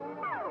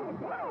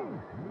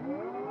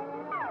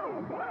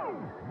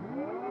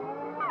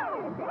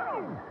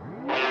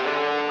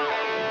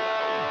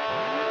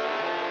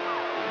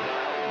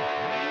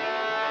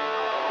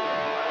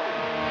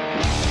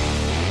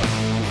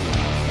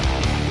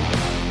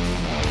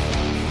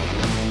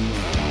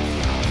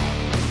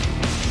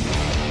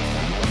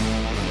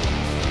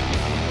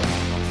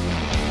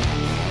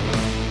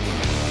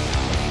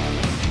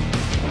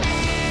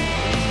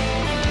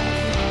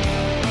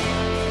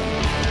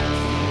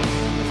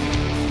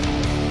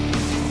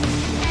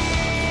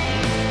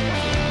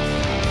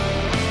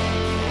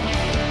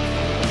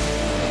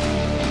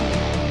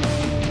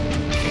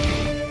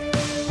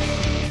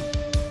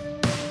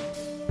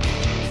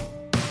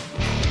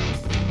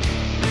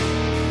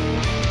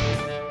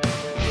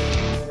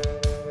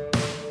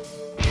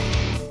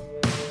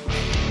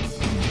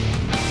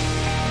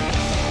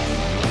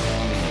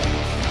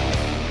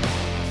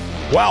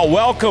Well,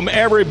 welcome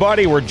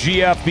everybody. We're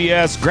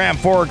GFBS, Grand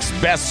Forks'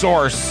 best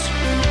source.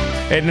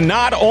 And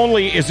not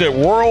only is it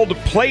World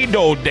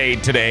Play-Doh Day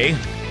today,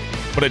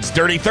 but it's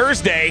Dirty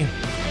Thursday.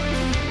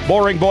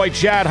 Bullring boy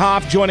Chad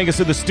Hoff joining us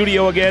in the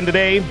studio again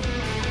today.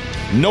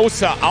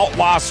 NOSA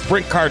outlaw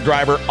sprint car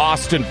driver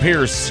Austin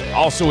Pierce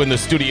also in the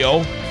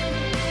studio.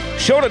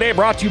 Show today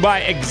brought to you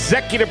by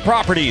Executive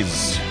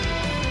Properties.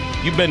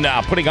 You've been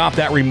putting off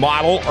that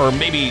remodel or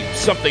maybe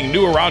something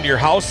new around your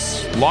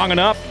house long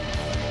enough?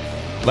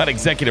 Let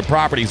Executive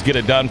Properties get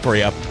it done for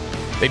you.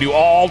 They do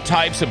all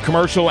types of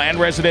commercial and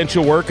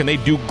residential work, and they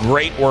do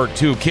great work,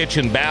 too.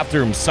 Kitchen,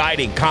 bathroom,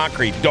 siding,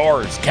 concrete,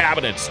 doors,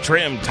 cabinets,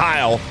 trim,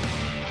 tile.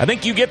 I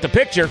think you get the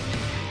picture.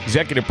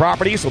 Executive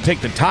Properties will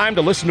take the time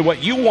to listen to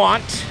what you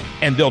want,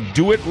 and they'll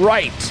do it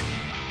right.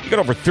 You got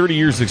over 30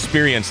 years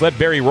experience. Let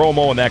Barry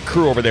Romo and that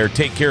crew over there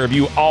take care of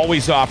you,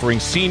 always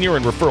offering senior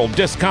and referral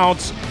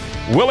discounts,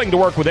 willing to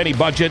work with any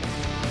budget,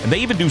 and they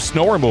even do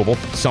snow removal,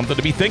 something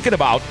to be thinking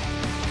about.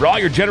 For all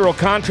your general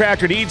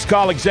contractor needs,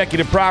 call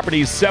Executive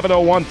Properties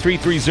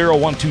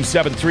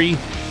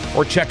 701-330-1273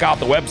 or check out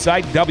the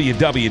website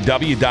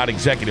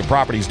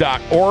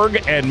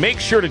www.executiveproperties.org and make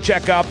sure to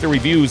check out the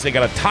reviews. They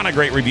got a ton of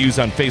great reviews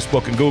on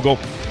Facebook and Google.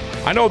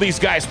 I know these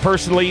guys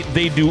personally.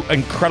 They do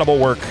incredible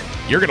work.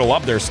 You're going to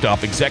love their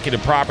stuff.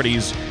 Executive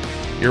Properties,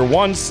 your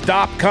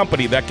one-stop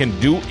company that can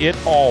do it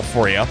all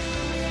for you.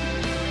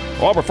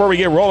 Well, before we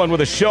get rolling with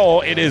the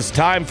show, it is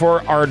time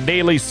for our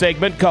daily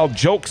segment called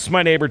Jokes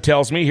My Neighbor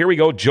Tells Me. Here we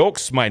go.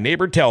 Jokes My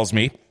Neighbor Tells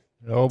Me.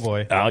 Oh,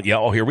 boy.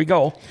 Here we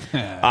go.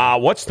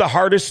 What's the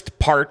hardest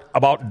part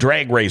about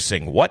drag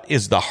racing? What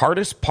is the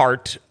hardest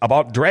part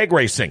about drag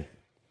racing?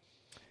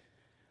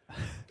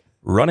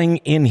 Running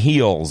in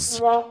heels.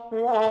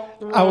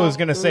 I was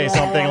going to say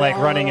something like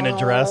running in a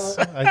dress.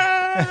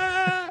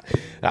 That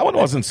one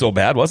wasn't so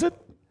bad, was it?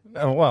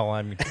 Well,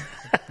 I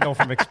know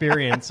from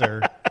experience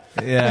or...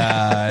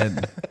 Yeah.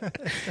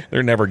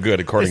 They're never good,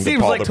 according to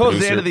Paul, the producer. It seems like towards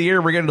the end of the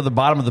year, we're getting to the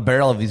bottom of the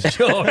barrel of these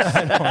jokes.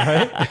 I know,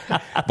 right?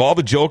 Of all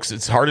the jokes,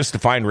 it's hardest to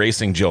find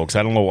racing jokes.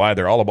 I don't know why.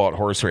 They're all about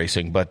horse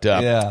racing. But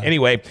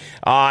anyway,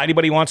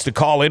 anybody wants to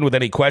call in with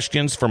any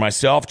questions for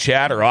myself,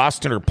 Chad, or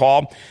Austin, or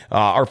Paul,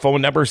 our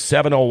phone number,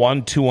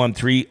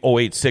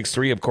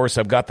 701-213-0863. Of course,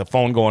 I've got the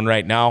phone going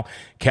right now.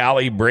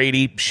 Callie,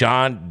 Brady,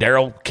 Sean,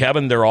 Daryl,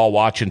 Kevin, they're all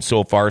watching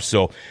so far.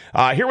 So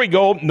here we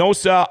go.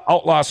 NOSA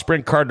outlaw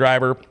sprint car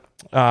driver,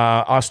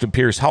 Austin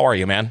Pierce. How are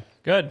you, man?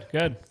 Good.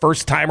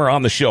 First timer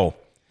on the show.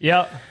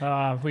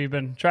 Yep. We've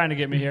been trying to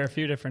get me here a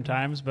few different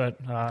times, but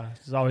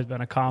there's always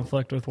been a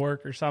conflict with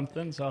work or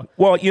something. So,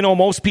 well,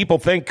 most people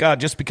think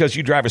just because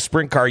you drive a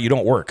sprint car, you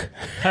don't work.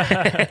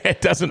 It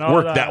doesn't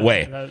work that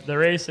way. The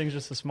racing's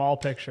just a small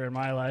picture in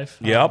my life.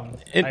 Yep.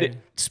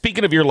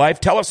 Speaking of your life,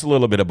 tell us a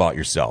little bit about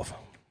yourself.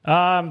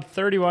 I'm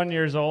 31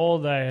 years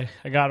old. I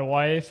got a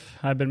wife.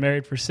 I've been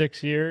married for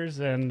 6 years,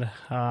 and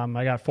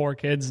I got 4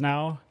 kids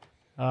now.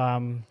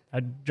 I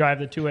drive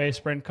the 2A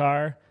sprint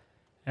car,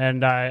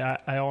 and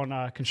I own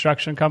a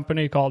construction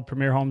company called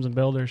Premier Homes and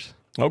Builders.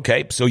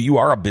 Okay, so you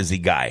are a busy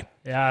guy.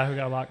 Yeah, we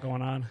got a lot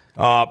going on.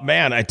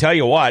 Man, I tell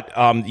you what,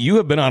 you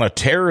have been on a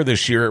tear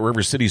this year at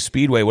River City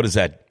Speedway. What is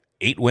that,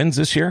 8 wins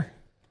this year?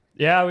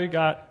 Yeah, we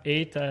got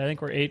 8. I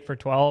think we're 8 for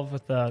 12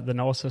 with the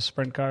NOSA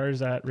sprint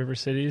cars at River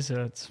Cities.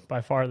 It's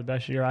by far the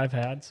best year I've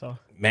had. So,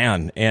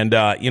 man, and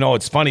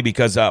it's funny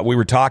because we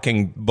were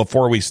talking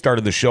before we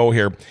started the show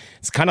here.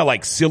 It's kind of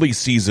like silly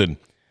season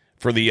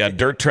for the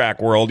dirt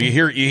track world. You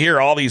hear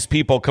all these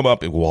people come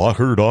up. Well, I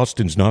heard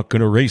Austin's not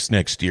going to race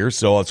next year,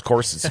 so of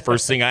course it's the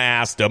first thing I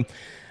asked him.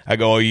 I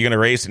go, "Are you going to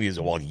race?" And he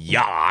said, "Well,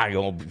 yeah." I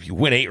go, "If you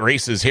win 8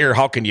 races here,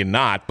 how can you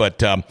not?"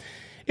 But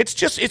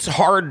it's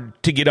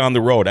hard to get on the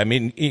road. I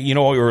mean, we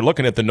were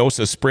looking at the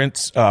NOSA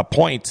sprints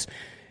points,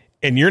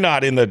 and you're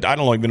not in the, I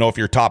don't even know if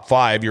you're top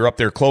 5. You're up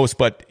there close,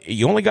 but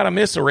you only got to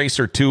miss a race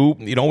or two,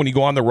 when you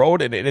go on the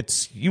road, and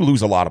you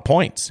lose a lot of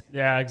points.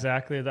 Yeah,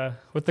 exactly.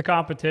 With the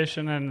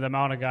competition and the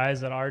amount of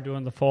guys that are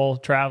doing the full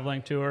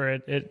traveling tour,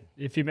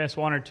 if you miss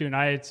 1 or 2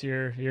 nights,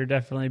 you're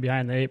definitely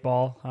behind the 8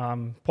 ball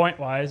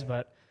point-wise,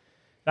 but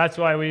that's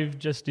why we've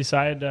just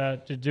decided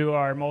to do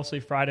our mostly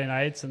Friday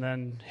nights and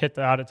then hit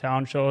the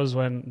out-of-town shows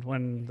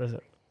when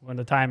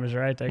the time is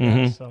right, I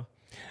guess. So.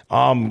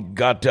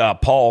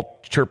 Got Paul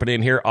chirping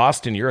in here.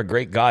 Austin, you're a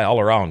great guy all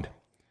around.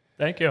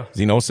 Thank you. Does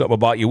he know something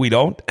about you we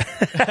don't?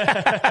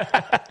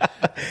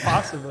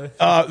 Possibly.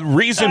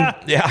 Reason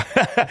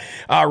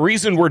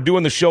we're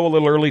doing the show a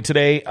little early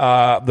today.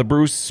 The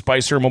Bruce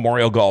Spicer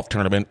Memorial Golf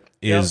Tournament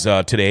is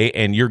today,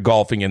 and you're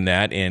golfing in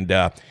that.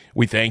 And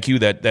we thank you.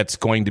 That's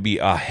going to be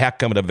a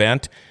heck of an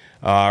event.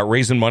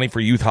 Raising money for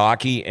youth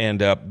hockey,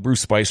 and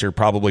Bruce Spicer,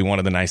 probably one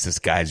of the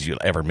nicest guys you'll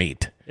ever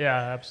meet. Yeah,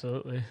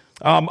 absolutely.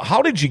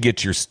 How did you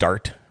get your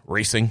start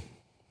racing?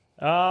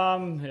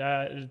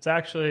 It's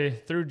actually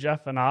through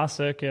Jeff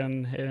Vanosic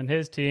and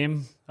his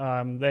team.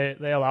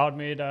 They allowed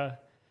me to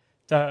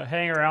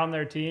hang around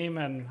their team,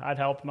 and I'd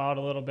help them out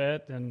a little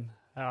bit. And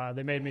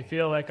they made me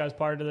feel like I was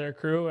part of their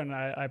crew, and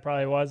I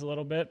probably was a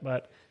little bit.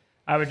 But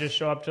I would just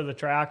show up to the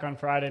track on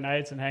Friday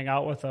nights and hang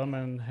out with them,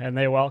 and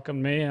they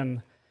welcomed me.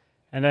 And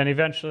then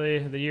eventually,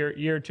 the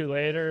year or two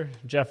later,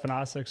 Jeff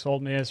Vanosic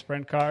sold me a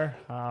sprint car.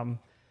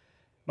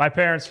 My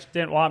parents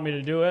didn't want me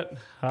to do it,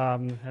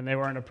 and they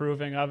weren't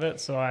approving of it,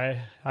 so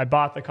I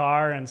bought the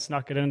car and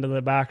snuck it into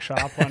the back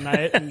shop one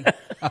night. And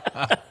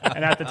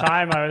at the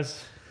time, I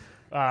was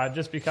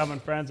just becoming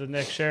friends with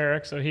Nick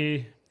Sherrick, so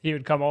he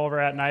would come over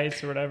at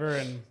nights or whatever,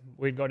 and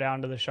we'd go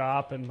down to the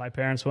shop, and my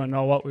parents wouldn't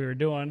know what we were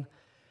doing,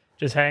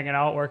 just hanging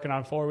out, working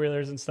on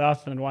four-wheelers and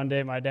stuff. And one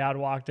day my dad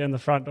walked in the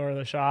front door of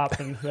the shop,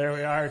 and there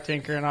we are,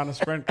 tinkering on a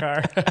sprint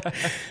car.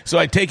 So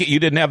I take it you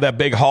didn't have that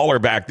big hauler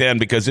back then,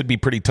 because it'd be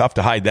pretty tough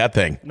to hide that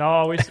thing.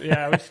 No, we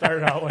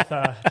started out with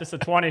just a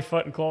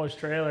 20-foot enclosed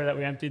trailer that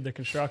we emptied the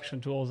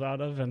construction tools out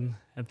of and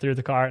threw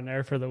the car in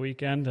there for the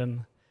weekend.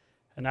 And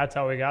that's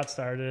how we got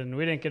started. And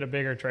we didn't get a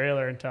bigger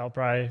trailer until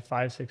probably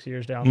 5-6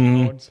 years down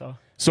the road.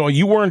 So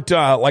you weren't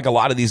like a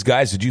lot of these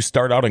guys. Did you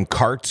start out in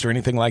carts or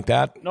anything like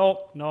that?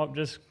 Nope,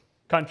 just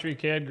country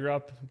kid, grew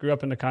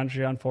up in the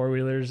country on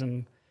four-wheelers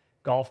and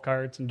golf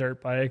carts and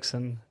dirt bikes,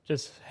 and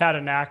just had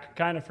a knack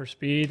kind of for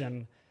speed.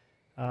 And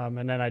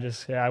then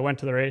I went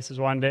to the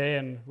races one day,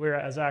 and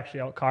I was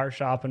actually out car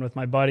shopping with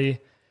my buddy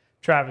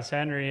Travis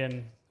Henry,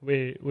 and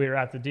we were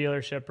at the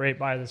dealership right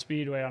by the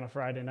speedway on a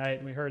Friday night,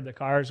 and we heard the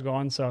cars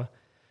going, so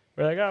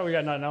we're like, oh, we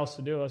got nothing else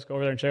to do, let's go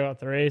over there and check out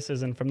the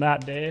races. And from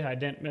that day, I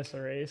didn't miss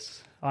a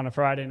race on a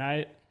Friday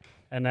night,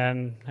 and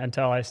then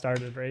until I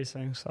started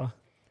racing. So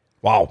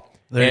wow.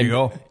 There you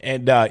go.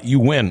 And you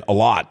win a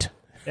lot.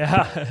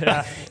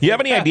 Yeah. You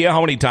have any idea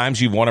how many times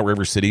you've won at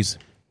River Cities?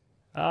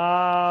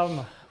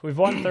 We've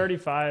won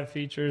 35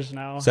 features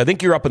now. So I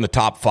think you're up in the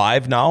top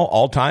 5 now,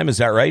 all time. Is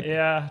that right?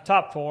 Yeah,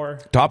 top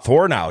 4. Top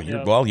 4 now.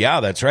 Yep. Well, yeah,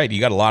 that's right. You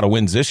got a lot of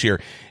wins this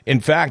year. In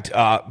fact,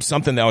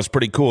 something that was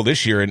pretty cool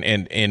this year, and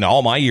in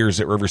all my years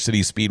at River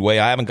City Speedway,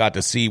 I haven't got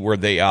to see where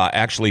they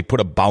actually put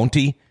a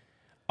bounty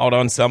out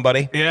on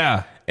somebody.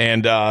 Yeah.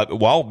 And,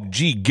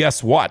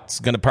 guess what? It's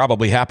going to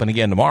probably happen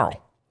again tomorrow.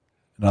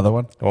 Another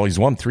one? Well, he's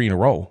won 3 in a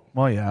row.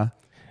 Well, yeah.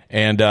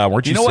 And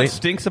weren't you know what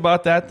stinks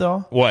about that,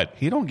 though? What?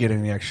 He don't get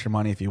any extra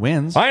money if he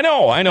wins. I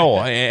know.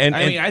 And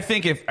I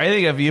think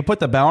if you put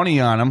the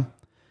bounty on him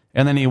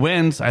and then he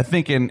wins, I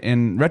think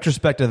in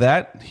retrospect of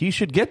that, he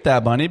should get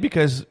that money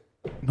because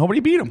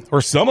nobody beat him.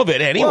 Or some of it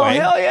anyway.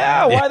 Well, hell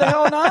yeah. Why the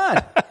hell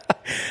not?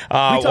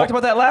 We talked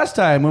about that last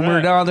time when we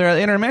were down there at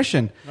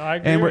intermission. No, I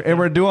agree and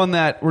we're doing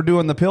that. We're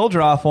doing the pill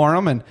draw for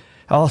him, and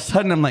all of a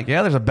sudden I'm like,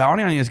 yeah, there's a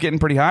bounty on you. It's getting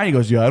pretty high. He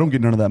goes, yeah, I don't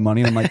get none of that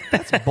money. And I'm like,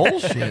 that's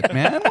bullshit,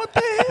 man. What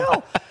the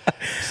hell?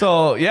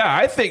 So yeah,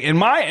 I think in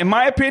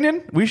my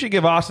opinion, we should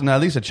give Austin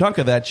at least a chunk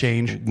of that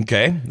change.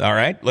 Okay, all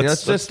right.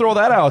 Let's just throw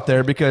that out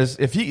there, because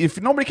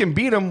if nobody can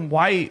beat him,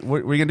 what are you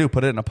gonna do?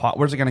 Put it in a pot?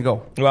 Where's it gonna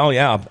go? Well,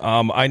 yeah,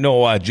 I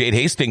know Jade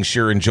Hastings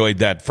sure enjoyed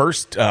that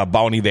first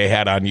bounty they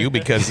had on you,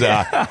 because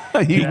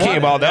he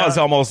came out. That was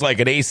almost like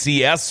an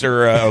ACS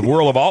or a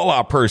World of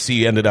Outlaw purse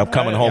he ended up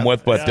coming home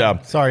with.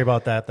 But sorry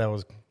about that. That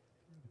was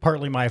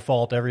partly my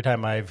fault. Every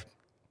time I've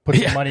put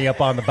some money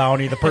up on the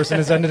bounty, the person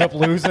has ended up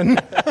losing.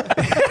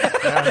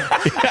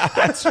 Yeah,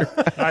 that's true.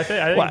 I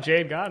think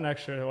Jade got an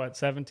extra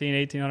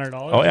 $1,700-$1,800.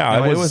 Oh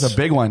yeah, it was a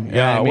big one.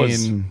 Yeah, I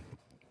mean,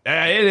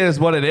 it is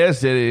what it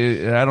is.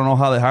 I don't know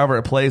however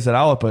it plays it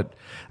out, but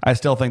I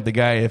still think the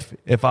guy,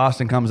 if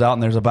Austin comes out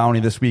and there's a bounty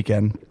this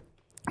weekend,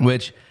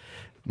 which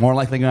more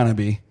likely gonna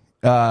be,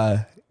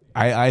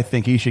 I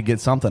think he should get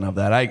something of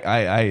that.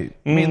 I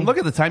mean, look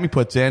at the time he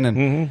puts in,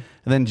 and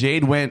then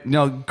Jade went.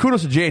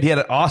 Kudos to Jade. He had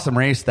an awesome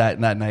race that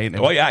night.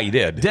 Oh yeah, he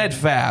did. Dead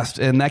fast,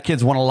 and that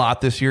kid's won a lot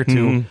this year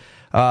too.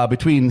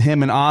 Between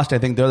him and Austin, I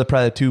think they're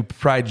probably the two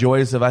pride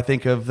joys of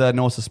the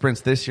NOSA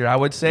sprints this year, I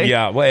would say.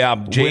 Yeah,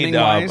 well, Jade,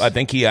 I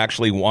think he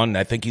actually won.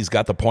 I think he's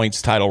got the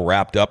points title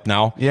wrapped up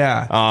now.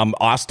 Yeah.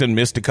 Austin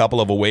missed a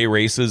couple of away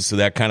races, so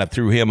that kind of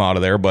threw him out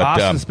of there. But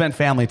Austin spent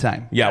family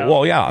time. Yeah,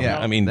 well, yeah.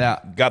 I mean,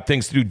 got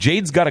things to do.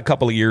 Jade's got a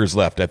couple of years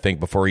left, I think,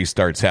 before he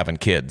starts having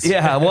kids.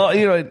 Yeah,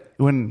 well,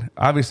 when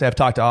obviously I've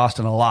talked to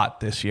Austin a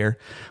lot this year,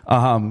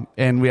 and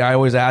I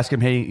always ask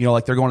him, hey, are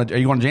you going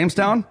to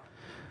Jamestown?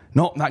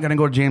 Nope, not going to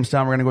go to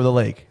Jamestown. We're going to go to the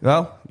lake.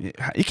 Well,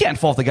 you can't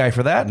fault the guy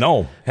for that.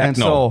 No, heck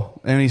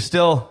no. And he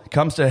still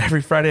comes to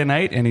every Friday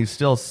night, and he's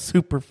still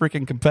super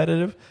freaking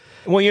competitive.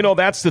 Well,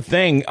 that's the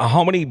thing.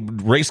 How many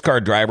race car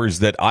drivers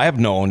that I have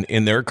known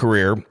in their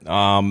career,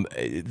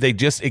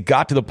 it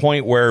got to the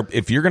point where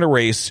if you're going to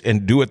race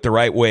and do it the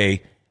right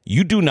way,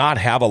 you do not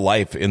have a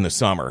life in the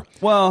summer.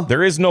 Well,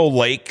 there is no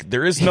lake.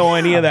 There is no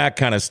any of that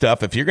kind of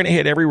stuff. If you're going to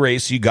hit every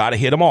race, you got to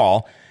hit them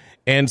all.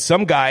 And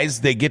some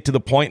guys, they get to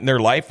the point in their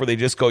life where they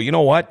just go, you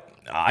know what?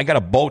 I got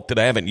a boat that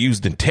I haven't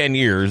used in 10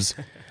 years.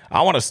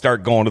 I want to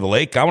start going to the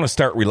lake. I want to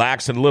start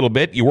relaxing a little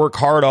bit. You work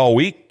hard all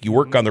week. You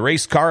work on the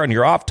race car on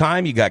your off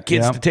time. You got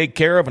kids to take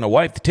care of and a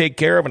wife to take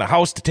care of and a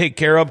house to take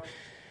care of.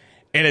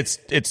 And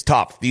it's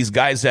tough. These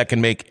guys that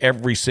can make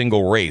every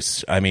single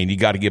race, I mean, you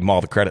got to give them all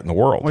the credit in the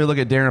world. Well, you look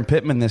at Darren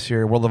Pittman this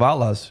year, World of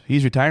Outlaws.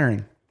 He's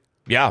retiring.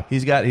 Yeah. He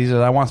said,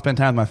 I want to spend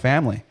time with my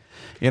family.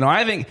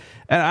 I think,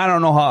 and I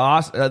don't know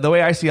how the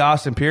way I see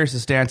Austin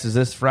Pierce's stance is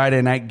this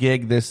Friday night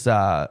gig, the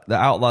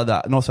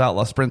NOSA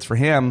Outlaw sprints for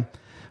him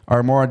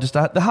are more just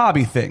the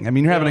hobby thing. I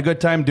mean, you're having a good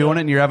time doing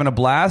it and you're having a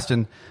blast,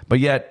 but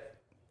yet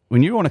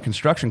when you own a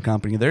construction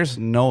company, there's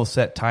no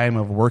set time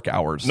of work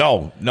hours.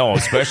 No,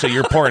 especially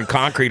you're pouring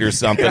concrete or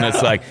something.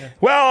 It's like,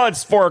 well,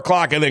 it's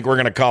 4:00. I think we're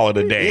going to call it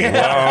a day. Yeah.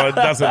 Well, it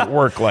doesn't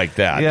work like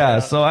that. Yeah.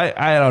 So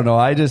I don't know.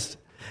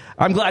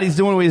 I'm glad he's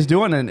doing what he's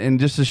doing and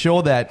just to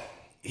show that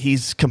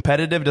he's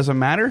competitive, doesn't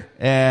matter.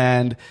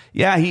 And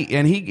yeah,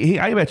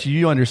 I bet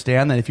you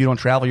understand that if you don't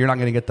travel, you're not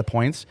going to get the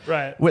points.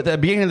 Right. With the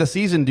beginning of the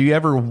season, do you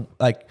ever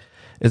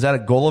is that a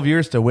goal of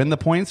yours to win the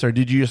points, or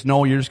did you just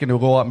know you're just going to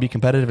go out and be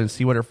competitive and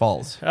see what it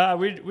falls?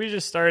 We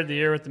just started the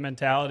year with the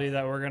mentality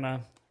that we're going to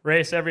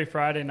race every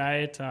Friday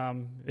night.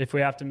 If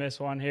we have to miss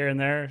one here and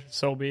there,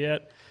 so be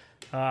it.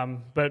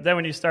 But then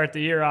when you start the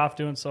year off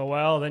doing so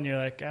well, then you're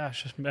like,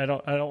 gosh, I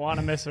don't want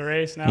to miss a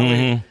race now.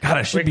 God,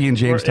 I should be in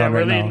Jamestown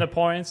right now. We're leading the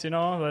points,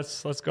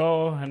 let's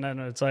go. And then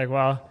it's like,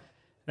 well,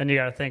 then you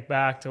got to think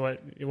back to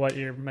what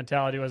your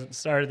mentality was at the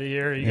start of the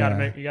year. You got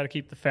to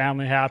keep the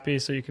family happy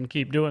so you can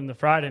keep doing the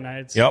Friday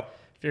nights. Yep.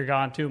 If you're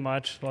gone too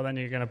much, well, then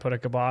you're going to put a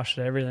kibosh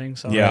to everything.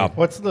 So yeah.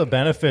 What's the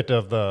benefit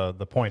of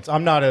the points?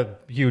 I'm not a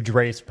huge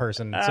race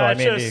person, so I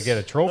mean, do you get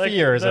a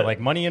trophy or is it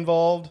like money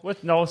involved?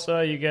 With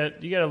NOSA, you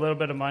get a little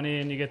bit of money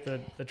and you get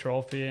the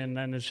trophy, and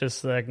then it's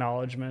just the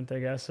acknowledgement, I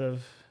guess,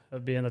 of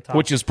being the top.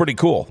 Which is pretty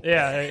cool.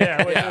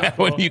 Yeah.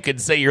 When you can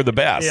say you're the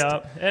best.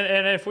 Yeah,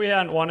 and if we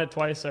hadn't won it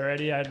twice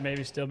already, I'd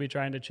maybe still be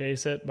trying to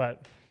chase it.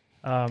 But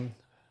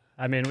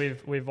I mean,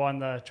 we've won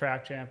the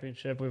track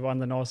championship, we've won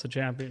the NOSA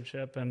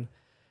championship, and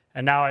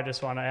now I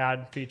just want to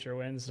add feature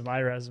wins to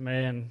my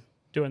resume, and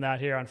doing that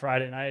here on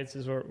Friday nights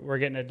is we're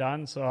getting it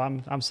done. So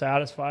I'm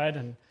satisfied,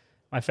 and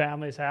my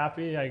family's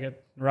happy. I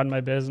get run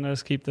my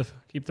business, keep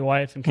the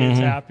wife and kids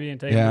happy, and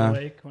take them to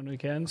the lake when we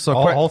can. So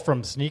all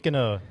from sneaking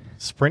a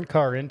sprint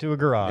car into a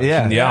garage.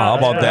 Yeah. How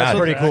about that? That's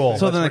pretty cool.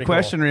 So then the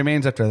question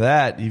remains after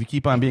that: if you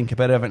keep on being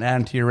competitive and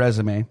adding to your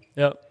resume,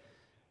 Yep.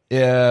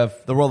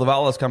 If the World of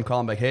Outlaws come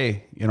calling back,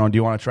 hey, do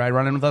you want to try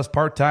running with us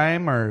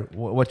part-time, or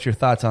what's your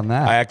thoughts on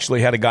that? I actually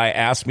had a guy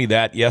ask me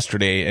that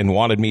yesterday and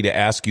wanted me to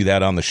ask you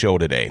that on the show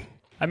today.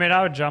 I mean,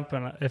 I would jump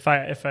in if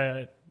I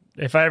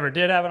ever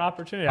did have an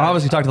opportunity.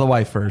 Obviously, talk to the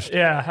wife first.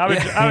 Yeah,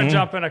 I would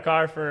jump in a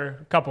car for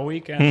a couple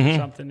weekends or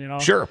something.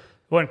 Sure.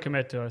 Wouldn't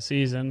commit to a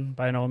season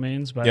by no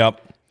means, but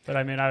Yep. But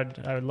I mean,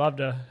 I would love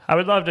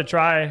to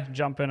try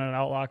jump in an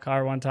outlaw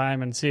car one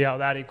time and see how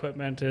that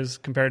equipment is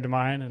compared to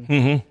mine,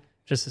 and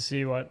just to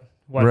see what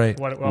we're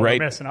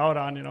missing out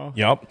on,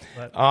 Yep.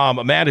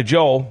 Amanda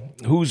Joe,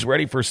 who's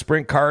ready for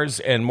sprint cars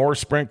and more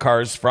sprint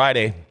cars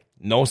Friday?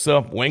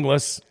 NOSA,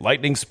 wingless,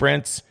 lightning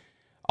sprints.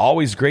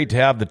 Always great to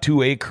have the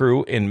 2A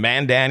crew in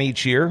Mandan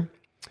each year.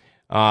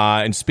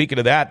 And speaking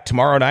of that,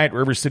 tomorrow night,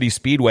 River City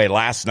Speedway.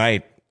 Last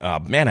night,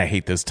 man, I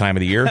hate this time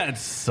of the year. That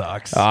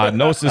sucks.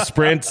 NOSA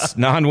sprints,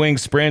 non-wing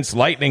sprints,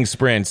 lightning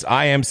sprints,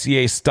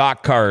 IMCA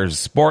stock cars,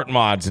 sport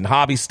mods, and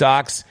hobby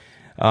stocks.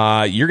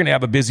 You're going to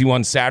have a busy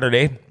one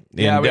Saturday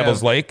in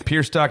Devil's Lake.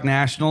 Pure Stock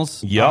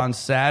Nationals on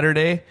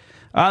Saturday.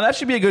 That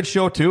should be a good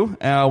show, too.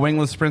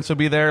 Wingless sprints will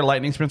be there.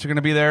 Lightning sprints are going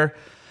to be there.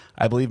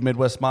 I believe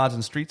Midwest Mods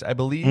and Streets, I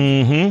believe.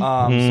 So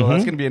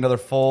that's going to be another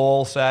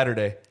full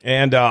Saturday.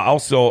 And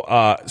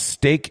also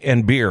steak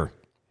and beer.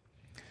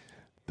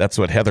 That's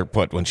what Heather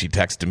put when she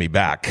texted me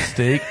back.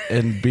 Steak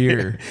and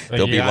beer.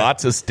 There'll be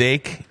lots of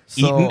steak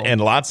eaten and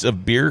lots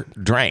of beer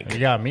drank. You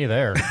got me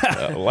there.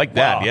 Like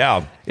that,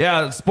 yeah.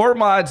 Yeah, Sport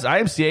Mods,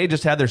 IMCA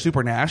just had their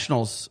Super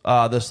Nationals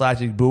this last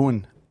week.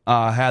 Boone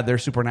had their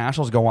Super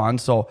Nationals go on.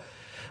 So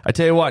I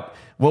tell you what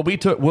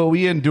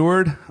we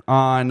endured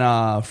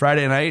on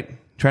Friday night,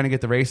 trying to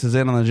get the races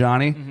in on the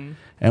Johnny,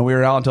 and we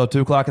were out until 2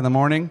 o'clock in the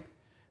morning.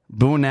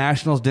 Boone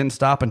Nationals didn't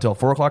stop until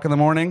 4 o'clock in the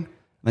morning.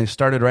 They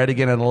started right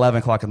again at 11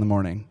 o'clock in the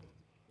morning.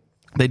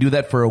 They do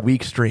that for a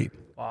week straight.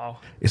 Wow.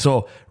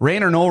 So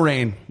rain or no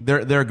rain,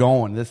 they're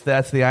going. That's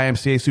the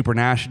IMCA Super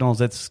Nationals.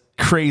 It's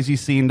crazy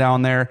scene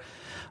down there.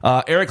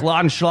 Eric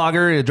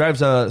Laudenschlager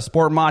drives a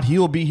sport mod. He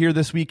will be here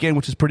this weekend,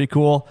 which is pretty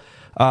cool.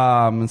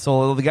 And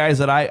so the guys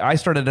that I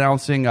started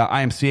announcing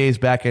IMCAs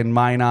back in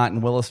Minot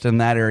and Williston,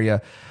 that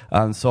area.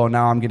 So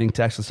now I'm getting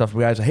texts and stuff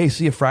from guys. Hey,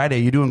 see you Friday.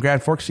 You doing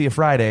Grand Forks? See you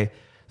Friday.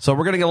 So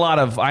we're going to get a lot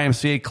of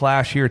IMCA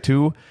clash here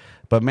too.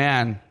 But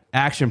man,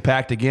 action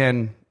packed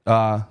again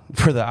for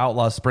the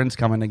Outlaw Sprints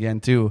coming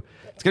again too.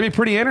 It's gonna be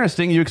pretty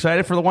interesting. You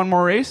excited for the one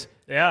more race?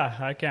 Yeah,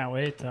 I can't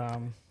wait.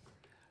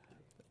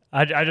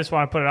 I just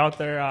want to put it out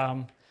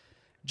there.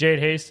 Jade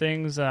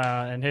Hastings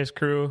and his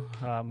crew,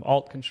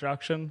 Alt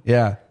Construction.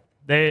 Yeah.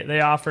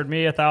 They offered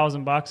me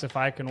 $1,000 if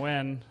I can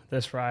win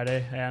this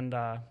Friday, and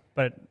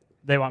but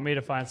they want me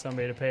to find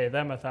somebody to pay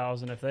them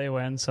 $1,000 if they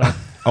win. So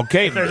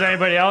Okay. if there's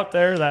anybody out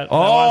there that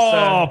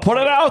wants to put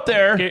it out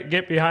there.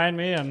 get behind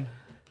me and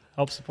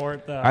help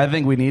support that. I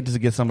think we need to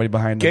get somebody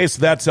behind Okay, us.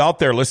 so that's out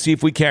there. Let's see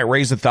if we can't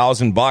raise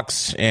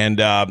 $1,000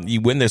 and you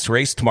win this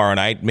race tomorrow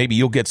night. Maybe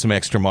you'll get some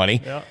extra money.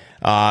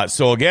 Yeah.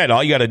 So again,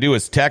 all you got to do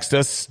is text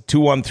us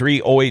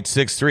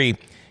 213-0863.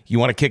 You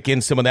want to kick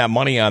in some of that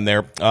money on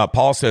there.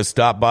 Paul says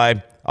stop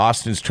by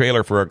Austin's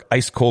trailer for an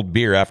ice cold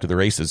beer after the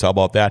races. How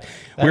about that?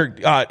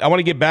 I want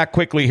to get back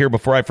quickly here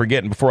before I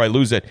forget and before I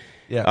lose it.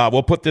 Yeah.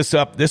 We'll put this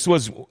up. This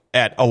was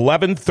at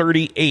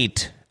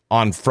 11:38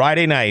 on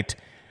Friday night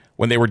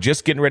when they were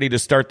just getting ready to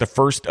start the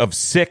first of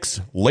 6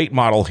 late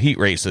model heat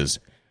races.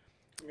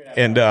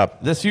 And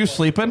This you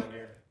sleeping?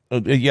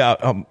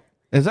 yeah,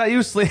 Is that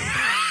you sleeping?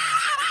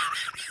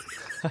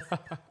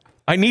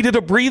 I needed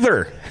a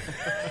breather.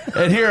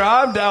 And here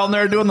I'm down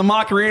there doing the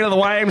Macarena of the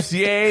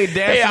YMCA. Dancing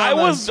Hey, I on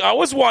the-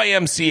 was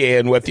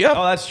YMCAing with you.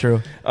 Oh, that's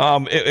true.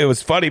 It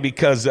was funny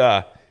because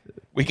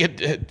we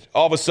get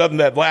all of a sudden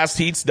that last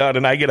heat's done,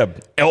 and I get a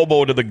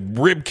elbow to the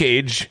rib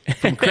cage.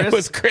 From Chris? It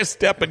was Chris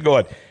Steppen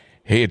going,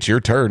 "Hey, it's your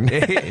turn."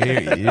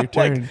 Your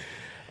turn.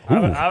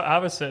 I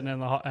was sitting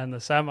in the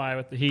semi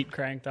with the heat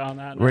cranked on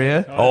that. Were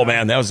night. you? Oh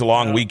man, that was a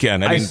long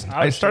weekend. I mean,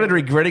 I started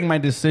regretting my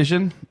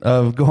decision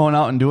of going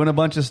out and doing a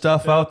bunch of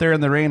stuff out there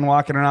in the rain,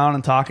 walking around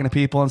and talking to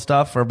people and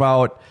stuff for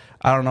about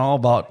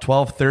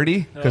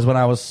 12:30 because when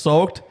I was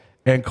soaked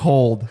and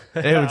cold,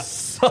 it was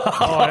so.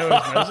 Oh, it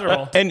was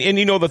miserable. and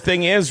you know the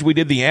thing is, we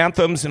did the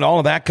anthems and all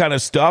of that kind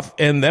of stuff,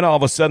 and then all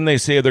of a sudden they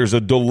say there's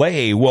a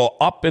delay. Well,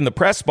 up in the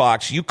press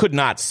box, you could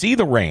not see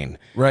the rain.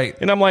 Right.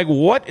 And I'm like,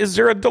 what is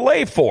there a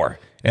delay for?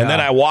 And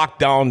then I walked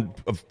down,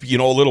 a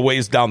little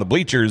ways down the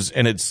bleachers,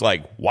 and it's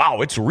like,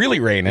 wow, it's really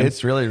raining.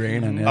 It's really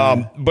raining.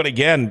 Yeah. But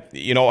again,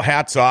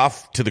 hats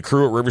off to the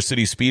crew at River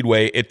City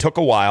Speedway. It took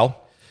a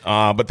while,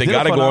 but they Did a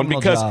got it going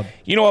phenomenal because job.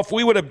 if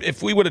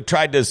we would have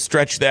tried to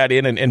stretch that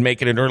in and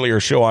make it an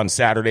earlier show on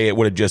Saturday, it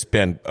would have just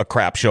been a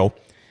crap show.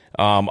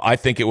 I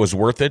think it was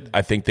worth it.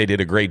 I think they did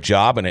a great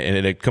job, and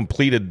it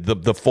completed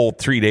the full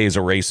 3 days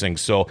of racing.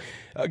 So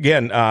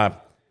again,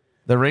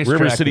 the race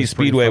River City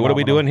Speedway. What are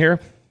we doing here?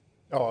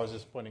 Oh, I was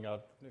just pointing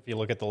out, if you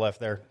look at the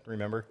left there,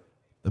 remember?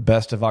 The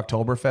best of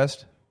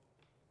Oktoberfest.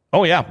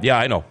 Oh, yeah. Yeah,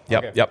 I know.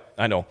 Yep,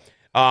 I know.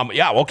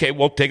 Okay,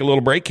 we'll take a little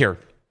break here.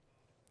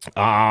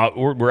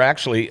 We're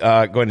actually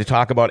going to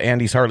talk about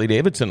Andy's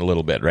Harley-Davidson a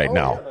little bit right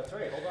now. Yeah, that's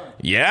right. Hold on.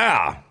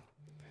 Yeah.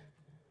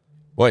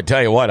 Boy, I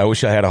tell you what, I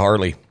wish I had a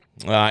Harley.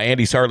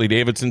 Andy's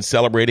Harley-Davidson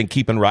celebrating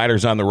keeping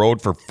riders on the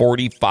road for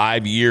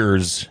 45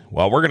 years.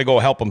 Well, we're going to go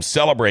help them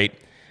celebrate.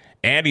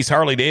 Andy's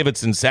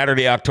Harley-Davidson,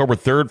 Saturday, October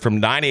 3rd from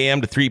 9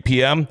 a.m. to 3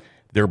 p.m.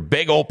 Their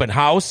big open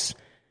house.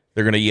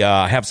 They're going to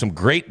have some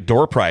great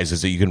door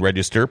prizes that you can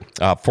register.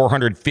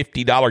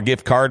 $450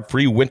 gift card,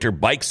 free winter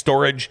bike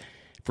storage,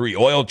 free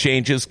oil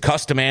changes,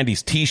 custom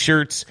Andy's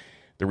T-shirts,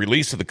 the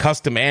release of the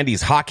custom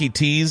Andy's hockey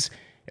tees,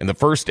 and the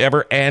first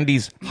ever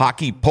Andy's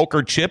hockey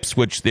poker chips,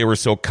 which they were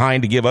so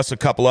kind to give us a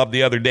couple of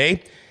the other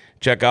day.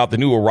 Check out the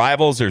new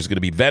arrivals. There's going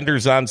to be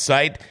vendors on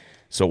site.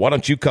 So why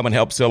don't you come and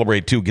help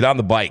celebrate, too? Get on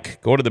the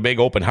bike. Go to the big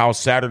open house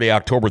Saturday,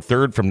 October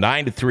 3rd from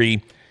 9 to 3,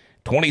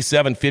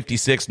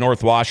 2756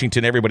 North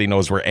Washington. Everybody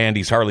knows where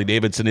Andy's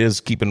Harley-Davidson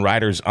is, keeping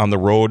riders on the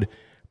road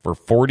for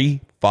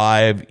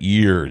 45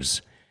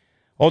 years.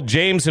 Well,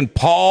 James and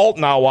Paul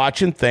now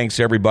watching. Thanks,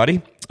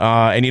 everybody.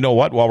 And you know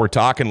what? While we're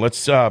talking, let's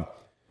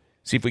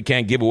see if we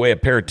can't give away a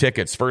pair of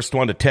tickets. First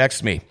one to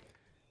text me,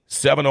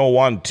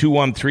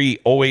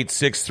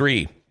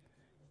 701-213-0863.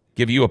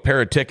 Give you a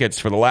pair of tickets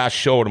for the last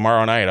show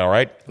tomorrow night, all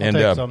right? I'll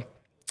take some.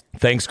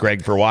 Thanks,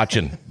 Greg, for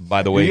watching,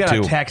 by the way, You got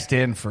too. to text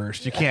in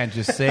first. You can't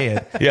just say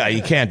it. Yeah,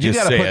 you can't You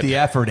just got to say put it. the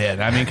effort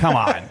in. I mean, come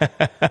on.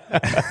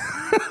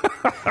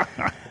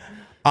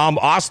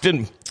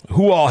 Austin,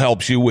 who all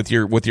helps you with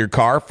your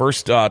car?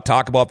 First,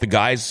 talk about the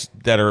guys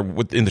that are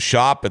in the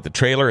shop, at the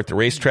trailer, at the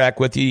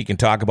racetrack with you. You can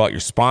talk about your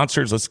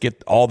sponsors. Let's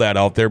get all that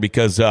out there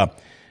because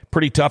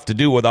pretty tough to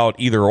do without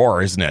either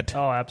or, isn't it?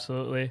 Oh,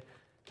 absolutely.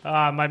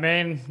 My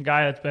main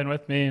guy that's been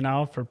with me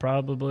now for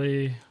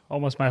probably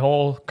almost my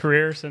whole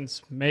career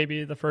since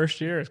maybe the first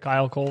year is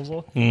Kyle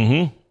Kozel.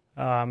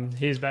 Mm-hmm.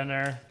 He's been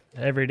there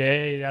every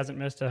day. He hasn't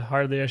missed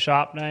hardly a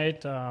shop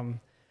night.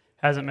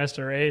 Hasn't missed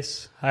a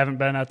race. I haven't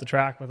been at the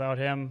track without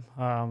him.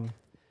 I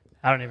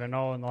don't even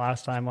know when the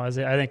last time was.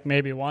 I think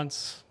maybe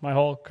once my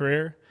whole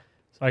career.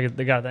 So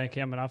they got to thank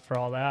him enough for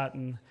all that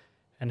and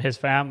his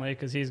family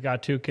because he's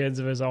got 2 kids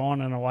of his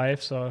own and a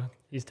wife. So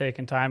he's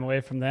taking time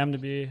away from them to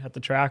be at the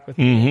track with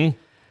me.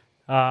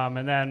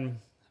 And then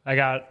I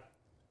got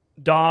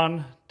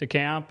Don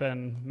DeCamp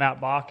and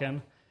Matt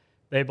Bakken.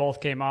 they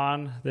both came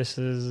on. This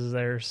is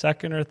their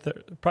second or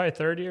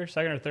third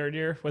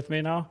year with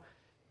me now.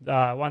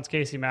 Once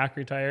Casey Mack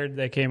retired,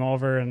 they came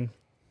over and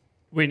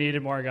we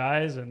needed more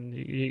guys, and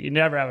you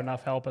never have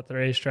enough help at the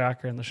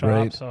racetrack or in the shop.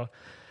 Right. So,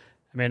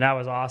 I mean, that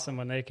was awesome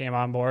when they came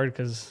on board,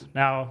 because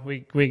now we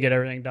get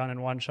everything done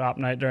in one shop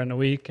night during the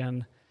week.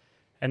 And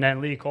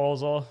then Lee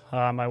Kozel,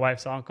 my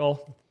wife's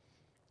uncle,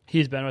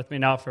 he's been with me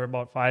now for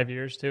about 5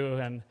 years too.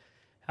 And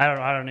I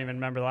don't even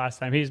remember the last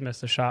time he's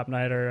missed a shop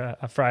night or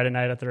a Friday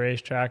night at the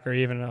racetrack, or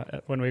even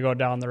when we go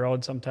down the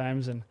road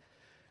sometimes. And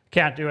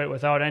can't do it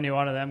without any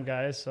one of them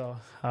guys. So,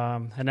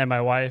 and then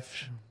my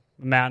wife,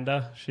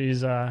 Amanda,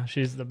 she's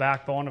the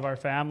backbone of our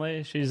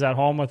family. She's at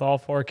home with all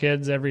 4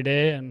 kids every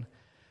day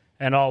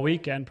and all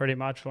weekend pretty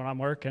much when I'm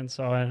working.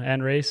 So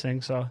and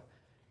racing. So,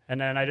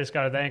 and then I just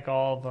got to thank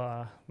all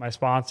of my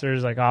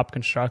sponsors like Op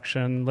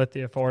Construction,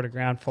 Lithia Ford of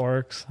Grand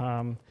Forks.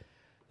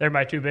 They're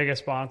my 2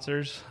 biggest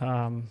sponsors.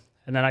 And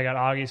then I got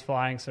Augie's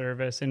Flying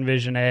Service,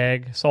 Envision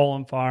Ag,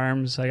 Solon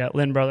Farms. I got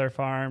Lynn Brother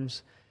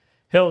Farms,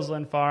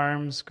 Hillsland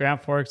Farms,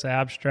 Grand Forks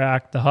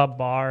Abstract, the Hub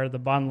Bar, the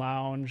Bun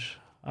Lounge,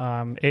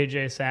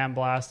 AJ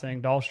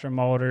Sandblasting, Dahlstrom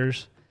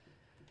Motors.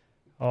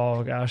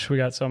 Oh, gosh, we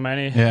got so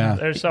many. Yeah.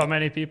 There's so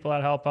many people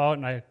that help out,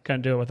 and I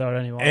couldn't do it without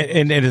anyone.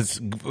 And it is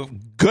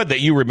good that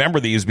you remember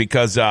these,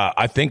 because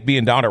I think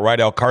being down at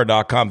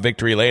RideOutCar.com,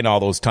 Victory Lane all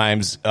those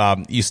times,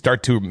 you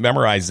start to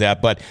memorize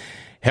that. But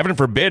heaven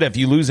forbid if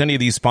you lose any of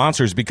these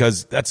sponsors,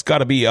 because that's got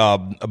to be a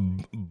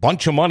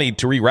bunch of money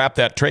to rewrap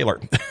that trailer.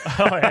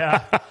 Oh,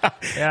 yeah.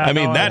 Yeah, I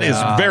mean, that is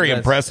very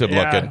impressive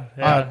looking.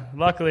 Yeah.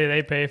 Luckily,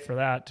 they pay for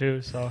that,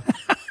 too. So,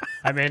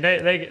 I mean,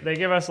 they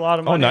give us a lot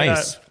of money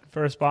nice.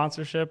 for a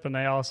sponsorship, and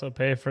they also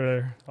pay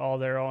for all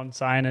their own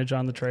signage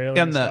on the trailer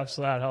and stuff,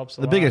 so that helps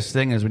a lot. The biggest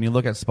thing is when you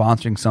look at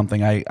sponsoring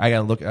something, I got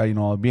to look,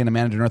 being a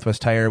manager of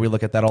Northwest Tire, we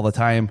look at that all the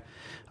time.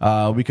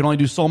 We can only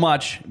do so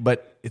much,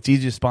 but it's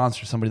easy to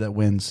sponsor somebody that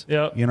wins.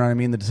 Yep. You know what I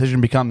mean? The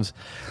decision becomes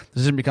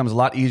a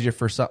lot easier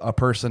for a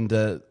person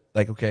to,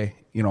 like, okay,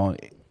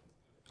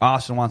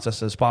 Austin wants us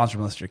to sponsor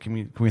him this year.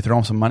 Can we throw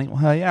him some money?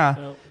 Well, yeah.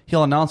 Yep.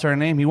 He'll announce our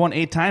name. He won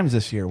 8 times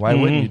this year. Why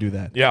wouldn't you do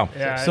that? Yeah.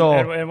 Yeah. So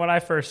and when I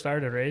first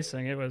stared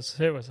racing, it was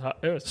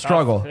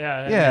struggle. Tough.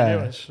 Yeah. Yeah.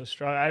 It was a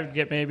struggle. I would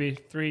get maybe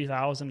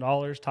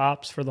 $3,000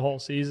 tops for the whole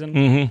season.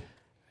 Mm-hmm.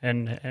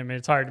 And I mean,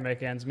 it's hard to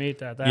make ends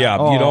meet at that. Yeah,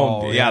 Oh, you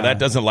don't. yeah. That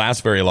doesn't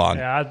last very long.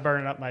 Yeah, I was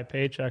burning up my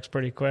paychecks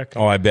pretty quick.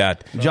 Oh, I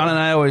bet. John and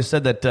I always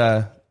said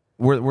that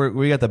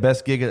we got the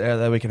best gig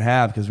that we can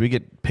have because we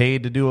get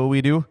paid to do what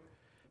we do,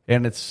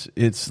 and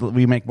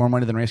we make more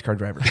money than race car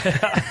drivers.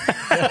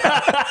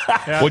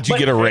 Would you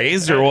get a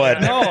raise or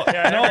what?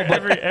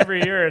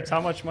 Every year it's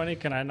how much money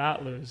can I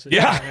not lose?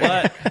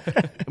 Yeah.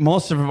 But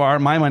most of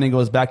my money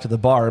goes back to the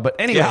bar. But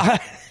anyway,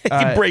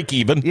 you break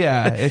even.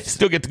 Yeah,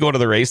 still get to go to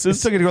the races.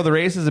 Still get to go to the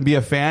races and be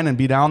a fan and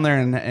be down there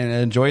and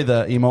enjoy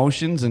the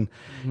emotions and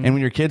when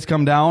your kids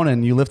come down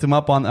and you lift them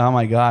up on, oh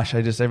my gosh,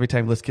 every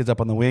time I lift kids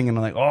up on the wing and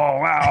I'm like, oh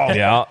wow.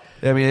 Yeah.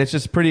 I mean, it's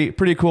just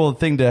pretty cool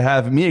thing to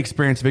have me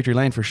experience Victory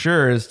Lane for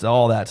sure, is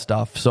all that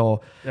stuff.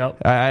 So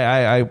yep.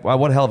 I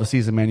what a hell of a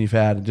season, man, you've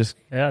had. Just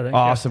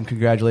awesome. You.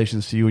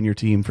 Congratulations to you and your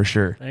team for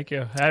sure. Thank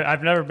you.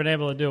 I've never been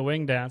able to do a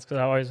wing dance because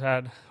I always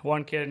had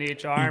one kid in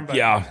each arm.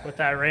 But with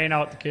that rain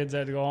out, the kids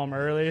had to go home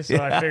early. So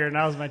I figured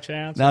now's my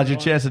chance. Now's your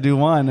chance to do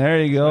one.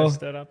 There you go. So I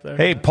stood up there.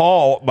 Hey,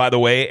 Paul, by the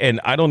way,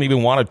 and I don't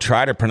even want to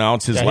try to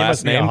pronounce his he last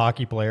must be name. a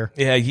hockey player.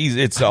 Yeah,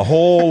 it's a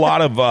whole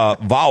lot of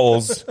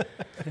vowels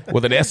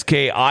with an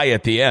SKI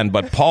at the end.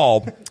 But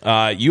Paul,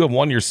 you have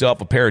won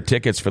yourself a pair of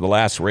tickets for the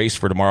last race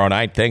for tomorrow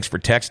night. Thanks for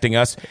texting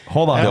us.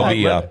 Hold on.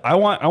 I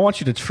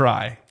want you to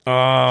try.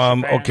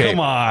 Okay. Come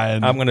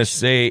on. I'm going to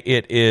say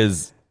it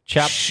is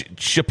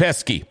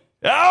Shapesky.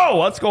 Oh,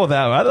 let's go with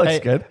that. That looks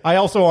good. I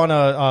also want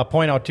to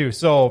point out, too,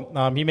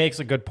 so he makes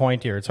a good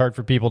point here. It's hard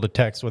for people to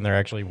text when they're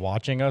actually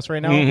watching us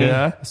right now. Mm-hmm.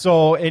 Yeah.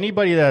 So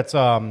anybody that's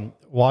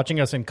watching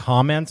us in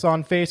comments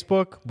on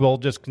Facebook, we'll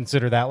just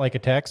consider that like a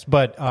text.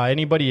 But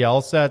anybody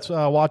else that's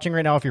watching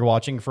right now, if you're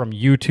watching from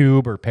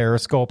YouTube or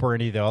Periscope or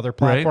any of the other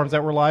platforms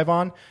that we're live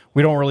on,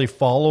 we don't really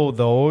follow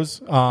those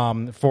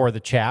for the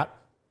chat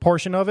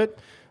portion of it.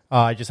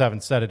 I just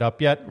haven't set it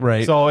up yet.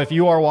 Right. So if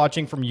you are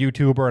watching from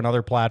YouTube or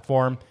another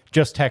platform,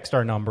 just text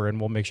our number and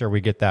we'll make sure we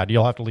get that.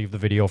 You'll have to leave the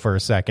video for a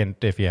second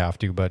if you have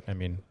to, but I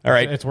mean, all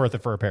right, it's worth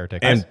it for a pair of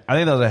tickets. And I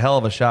think that was a hell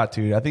of a shot,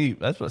 too. I think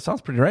that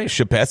sounds pretty right.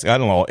 Shapesky, I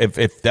don't know.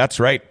 If that's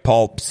right,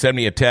 Paul, send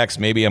me a text.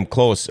 Maybe I'm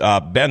close.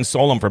 Ben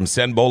Solom from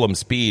Senbolum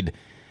Speed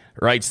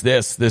writes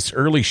this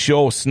early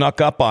show snuck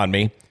up on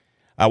me.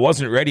 I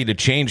wasn't ready to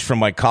change from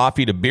my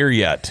coffee to beer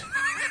yet.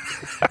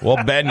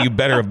 Well, Ben, you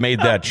better have made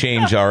that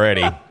change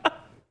already.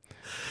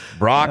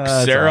 Brock,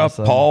 Sarah,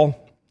 awesome.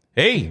 Paul.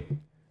 Hey,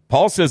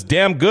 Paul says,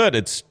 damn good.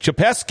 It's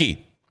Shapesky.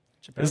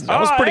 That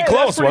was pretty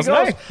close,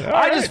 wasn't it?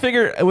 I just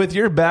figure with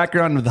your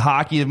background with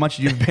hockey, as much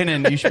as you've been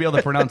in, you should be able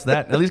to pronounce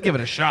that. At least give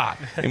it a shot.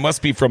 It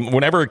must be from,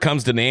 whenever it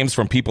comes to names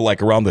from people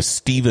like around the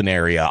Stephen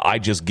area, I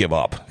just give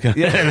up.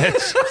 Yeah.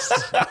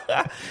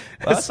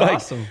 It's like,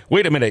 awesome.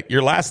 Wait a minute.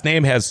 Your last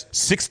name has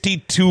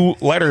 62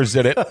 letters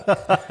in it.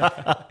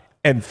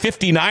 and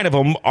 59 of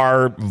them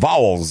are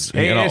vowels.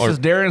 Hey, this is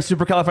Darren,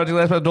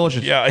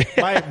 supercalifragilisticexpialidocious. Yeah.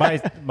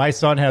 my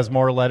son has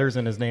more letters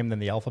in his name than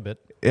the alphabet.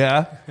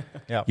 Yeah.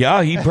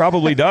 Yeah, he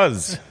probably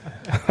does.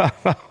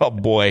 Oh,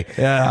 boy.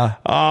 Yeah.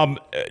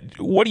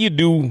 What do you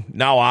do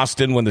now,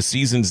 Austin, when the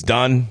season's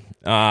done?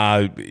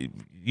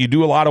 You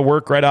do a lot of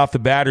work right off the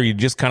bat, or you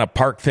just kind of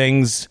park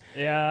things,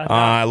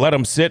 let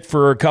them sit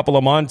for a couple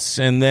of months,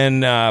 and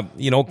then,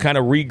 kind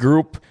of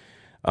regroup,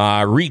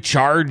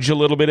 recharge a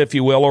little bit, if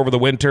you will, over the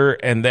winter,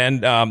 and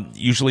then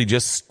usually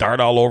just start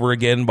all over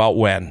again about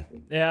when?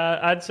 Yeah,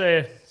 I'd say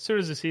as soon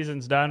as the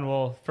season's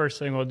done, first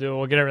thing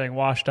we'll get everything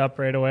washed up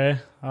right away.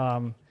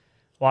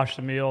 Wash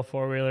the mule,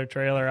 four-wheeler,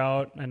 trailer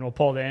out, and we'll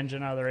pull the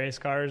engine out of the race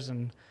cars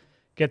and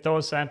get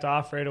those sent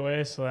off right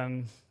away. So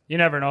then you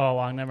never know how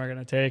long them are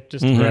going to take.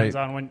 Just depends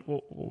on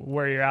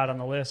where you're at on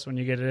the list when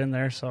you get it in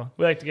there. So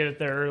we like to get it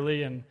there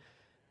early and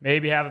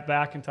maybe have it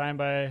back in time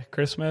by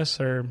Christmas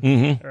or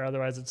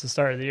otherwise it's the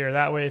start of the year.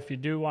 That way, if you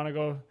do want to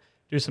go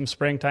do some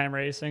springtime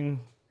racing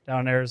down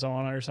in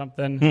Arizona or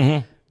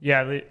something, you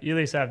at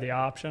least have the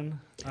option.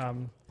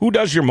 Who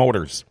does your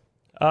motors?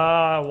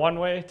 One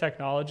Way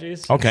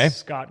Technologies. Okay.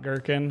 Scott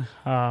Gherkin.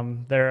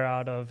 They're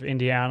out of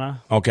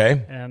Indiana.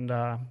 Okay. And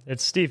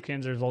it's Steve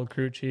Kinzer's old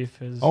crew chief.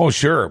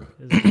 Sure.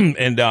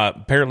 And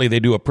apparently they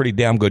do a pretty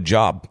damn good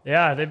job.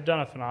 Yeah, they've done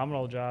a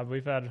phenomenal job.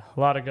 We've had a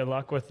lot of good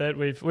luck with it.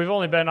 We've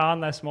only been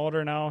on this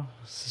motor now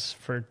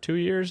for 2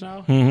 years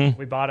now.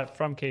 We bought it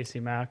from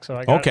Casey Mack.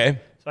 So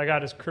I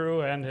got his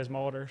crew and his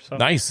motor. So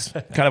nice,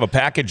 kind of a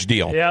package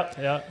deal.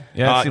 Yeah.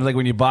 It seems like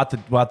when you bought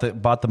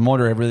the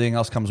motor, everything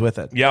else comes with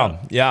it.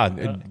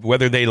 Yeah.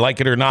 Whether they like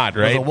it or not,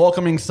 right? It's a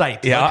welcoming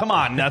sight. Yeah. Like, come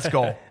on, let's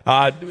go.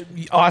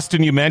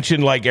 Austin, you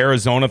mentioned like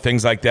Arizona,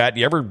 things like that.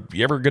 You ever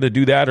going to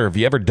do that, or have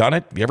you ever done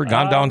it? You ever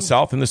gone down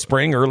south in the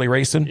spring, early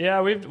racing?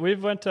 Yeah,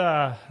 we've went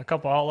to a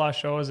couple outlaw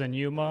shows in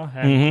Yuma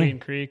and Queen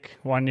Creek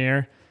one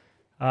year.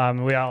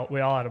 We all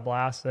had a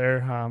blast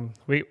there.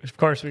 We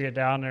get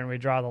down there and we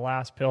draw the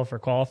last pill for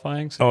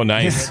qualifying. So oh,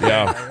 nice!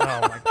 Yeah.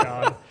 Oh my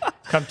God!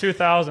 Come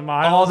 2,000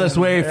 miles all this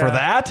way for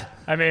that?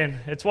 I mean,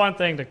 it's one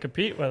thing to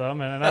compete with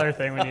them, and another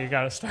thing when you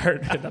got to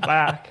start in the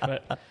back.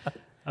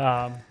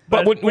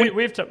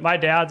 But my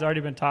dad's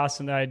already been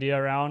tossing the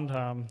idea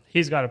around.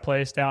 He's got a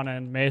place down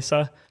in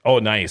Mesa. Oh,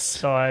 nice.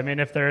 So I mean,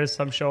 if there is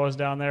some shows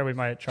down there, we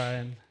might try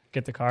and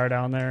get the car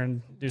down there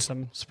and do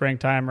some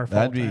springtime or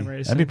fall time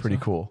racing. That'd be pretty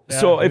cool. Yeah,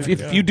 so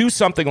if you do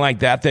something like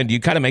that, then do you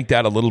kind of make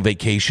that a little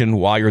vacation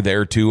while you're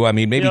there too? I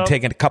mean, maybe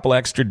take a couple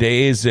extra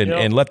days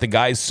and let the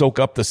guys soak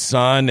up the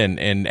sun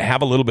and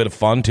have a little bit of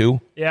fun too?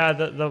 Yeah,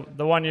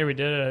 the 1 year we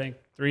did it, I think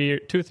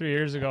 3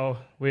 years ago,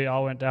 we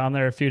all went down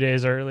there a few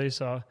days early,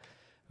 so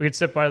we could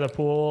sit by the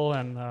pool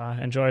and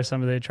enjoy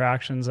some of the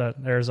attractions that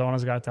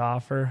Arizona's got to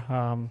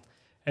offer.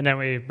 And then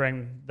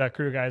the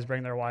crew guys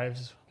bring their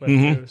wives with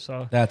too.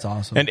 So that's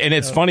awesome. And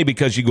it's funny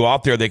because you go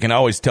out there, they can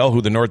always tell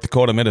who the North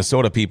Dakota,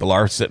 Minnesota people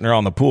are sitting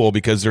around the pool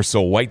because they're so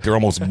white, they're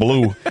almost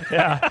blue. They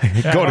got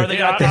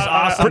this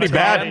awesome pretty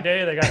bad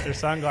day. They got their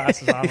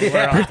sunglasses on. We're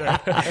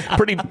out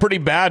there. pretty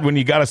bad when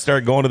you got to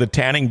start going to the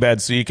tanning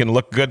bed so you can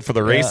look good for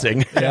the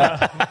racing.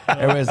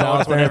 Everybody's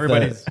out there.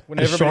 Everybody's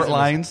short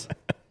lines.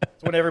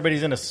 It's when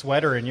everybody's in a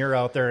sweater and you're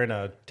out there in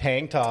a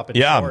tank top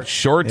and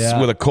shorts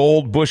with a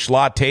cold bush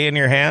latte in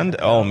your hand.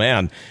 Oh,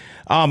 man.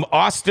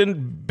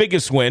 Austin,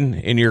 biggest win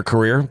in your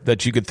career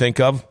that you could think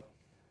of?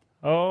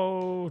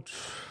 Oh,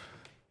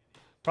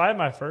 probably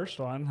my first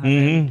one.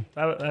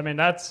 I mean,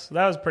 that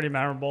was pretty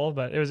memorable,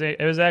 but it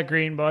was at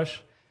Greenbush.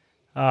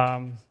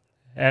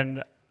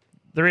 And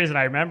the reason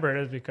I remember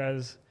it is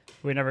because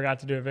we never got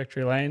to do a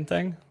victory lane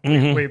thing.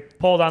 We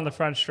pulled on the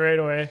front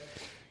straightaway.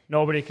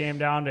 Nobody came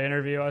down to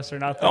interview us or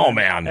nothing. Oh,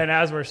 man. And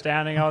as we're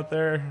standing out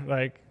there,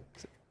 like,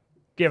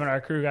 giving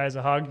our crew guys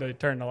a hug, they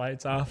turned the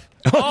lights off.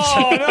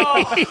 Oh,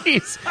 no.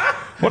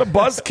 What a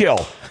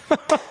buzzkill.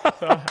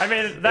 So, I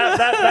mean,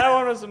 that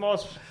one was the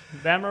most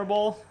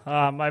memorable.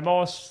 My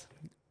most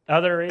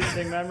other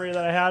racing memory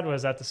that I had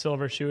was at the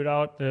Silver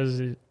Shootout. It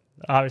was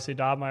obviously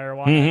Dobmeyer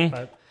won it,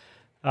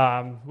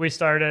 but we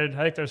started,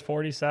 I think there's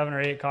 47 or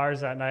 8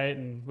 cars that night,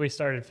 and we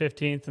started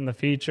 15th in the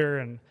feature,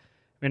 and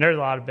I mean, there's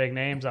a lot of big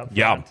names up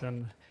front,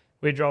 and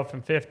we drove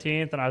from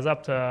 15th, and I was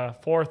up to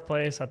 4th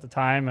place at the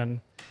time, and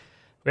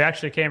we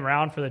actually came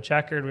around for the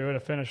checkered. We would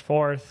have finished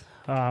 4th,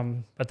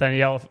 but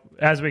then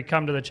as we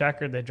come to the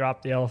checkered, they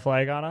dropped the yellow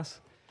flag on us.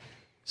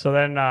 So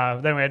then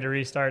we had to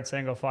restart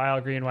single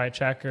file, green, white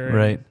checker.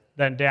 Right.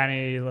 Then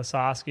Danny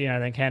Lasowski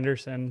and I think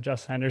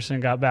Justin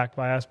Henderson got back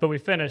by us, but we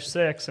finished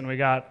 6th, and we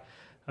got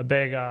a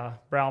big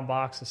brown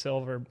box of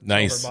silver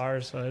bars.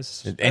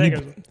 So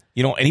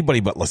anybody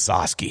but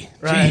Lasowski.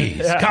 Right.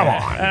 Jeez, come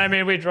on. And I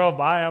mean, we drove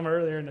by him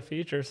earlier in the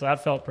feature, so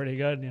that felt pretty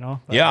good,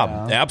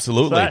 But,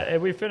 absolutely. So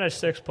we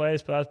finished 6th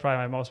place, but that's probably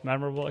my most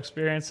memorable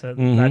experience.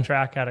 That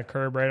track had a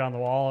curb right on the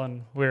wall,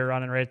 and we were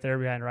running right there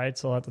behind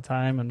Reitzel at the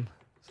time. And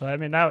so, I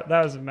mean, that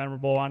was a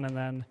memorable one. And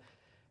then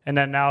And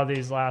then now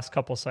these last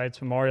couple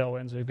sites memorial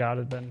wins we've got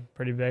have been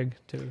pretty big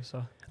too.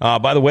 So.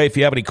 By the way, if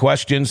you have any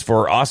questions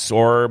for us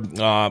or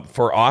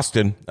for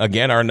Austin,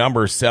 again, our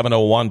number is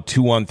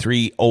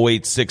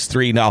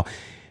 701-213-0863. Now,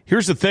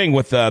 here's the thing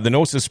with the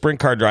NOSA sprint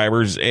car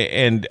drivers,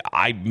 and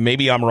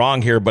maybe I'm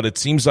wrong here, but it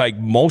seems like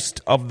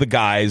most of the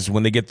guys,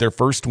 when they get their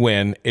first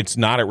win, it's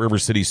not at River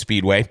City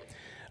Speedway.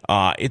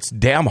 It's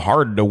damn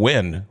hard to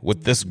win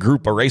with this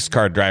group of race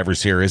car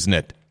drivers here, isn't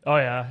it? Oh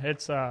yeah,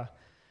 it's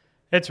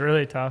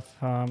really tough.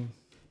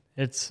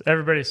 It's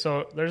everybody's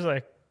there's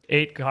like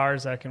 8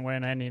 cars that can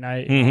win any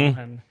night, you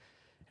know,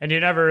 and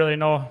you never really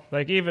know.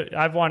 Like even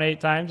I've won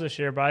 8 times this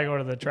year, but I go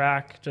to the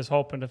track just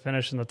hoping to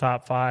finish in the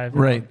top 5.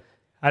 Right.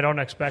 I don't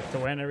expect to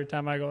win every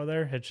time I go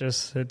there. It's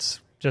just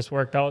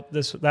worked out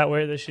that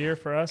way this year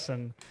for us,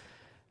 and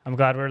I'm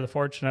glad we're the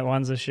fortunate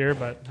ones this year.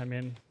 But I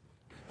mean,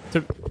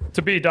 to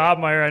be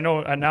Dobmeyer, I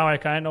know now I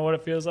kind of know what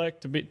it feels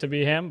like to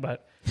be him,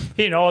 but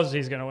he knows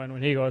he's going to win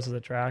when he goes to the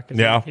track.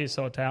 Yeah. He's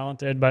so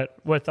talented. But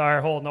with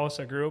our whole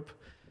NOSA group,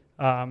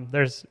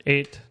 there's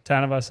 8,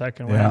 10 of us that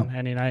can win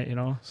any night, you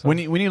know. So. When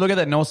you look at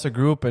that NOSA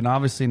group, and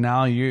obviously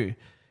now you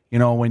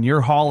know, when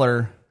your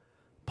hauler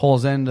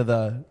pulls into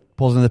the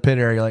pit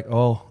area, you're like,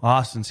 oh,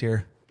 Austin's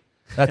here.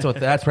 That's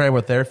probably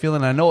what they're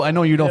feeling. I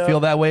know you don't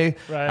feel that way.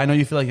 Right. I know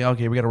you feel like,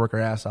 okay, we got to work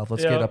our ass off.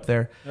 Let's get up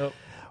there. Yep.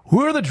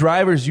 Who are the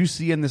drivers you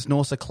see in this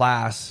NOSA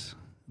class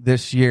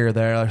this year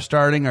that are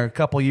starting or a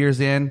couple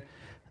years in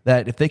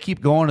that if they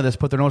keep going to this,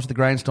 put their nose to the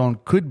grindstone,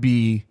 could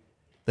be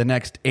the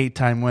next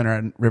 8-time winner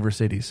at River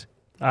Cities?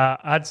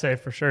 I'd say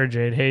for sure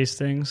Jade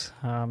Hastings.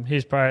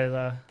 He's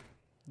probably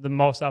the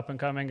most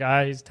up-and-coming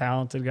guy. He's a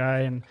talented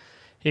guy, and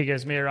he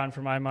gives me a run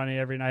for my money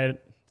every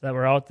night that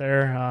we're out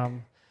there.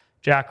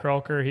 Jack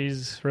Croker,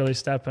 he's really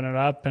stepping it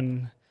up,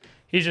 and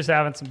he's just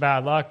having some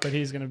bad luck, but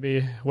he's going to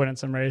be winning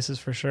some races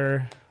for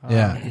sure.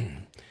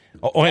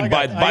 Oh, and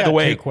by the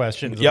way,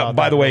 questions. Yeah,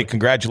 by the way,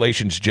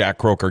 congratulations, Jack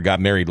Croker got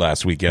married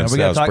last weekend. So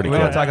that was pretty cool. We're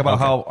going to talk about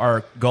how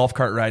our golf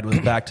cart ride was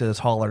back to this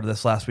hauler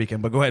this last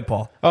weekend. But go ahead,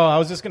 Paul. Oh, I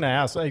was just going to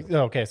ask.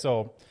 Okay,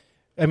 so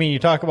I mean, you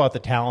talk about the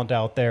talent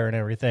out there and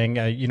everything,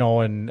 you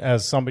know, and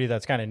as somebody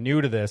that's kind of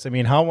new to this, I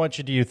mean, how much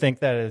do you think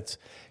that it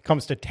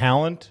comes to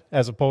talent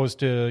as opposed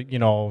to, you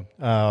know,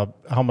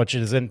 how much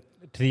it is into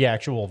the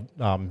actual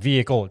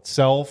vehicle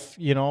itself,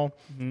 you know?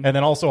 Mm-hmm. And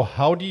then also,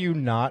 how do you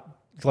not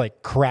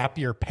like crap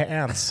your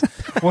pants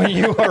when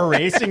you are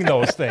racing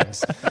those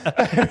things?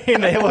 I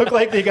mean, they look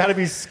like they got to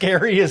be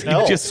scary as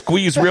hell. You just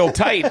squeeze real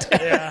tight.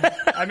 Yeah,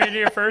 I mean,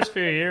 your first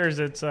few years,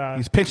 it's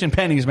he's pinching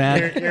pennies,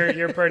 man.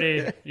 You're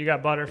pretty. You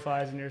got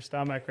butterflies in your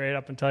stomach right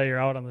up until you're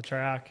out on the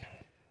track.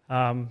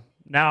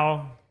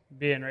 Now,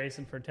 being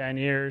racing for 10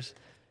 years,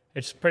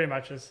 it's pretty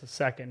much just a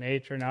second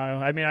nature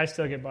now. I mean, I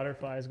still get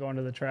butterflies going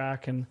to the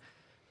track,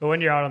 but when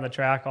you're out on the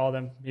track, all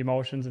them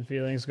emotions and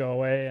feelings go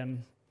away.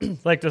 And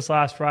like this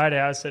last Friday,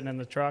 I was sitting in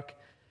the truck.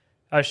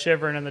 I was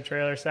shivering in the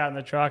trailer, sat in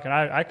the truck, and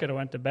I could have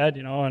went to bed,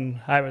 you know, and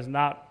I was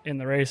not in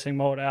the racing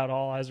mode at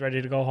all. I was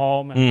ready to go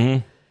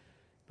home.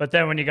 But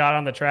then when you got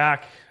on the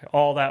track,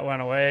 all that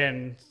went away,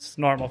 and it's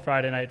normal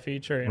Friday night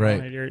feature. You know,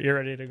 right. You're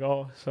ready to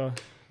go. So,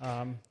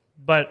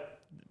 but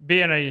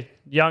being a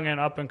young and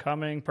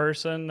up-and-coming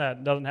person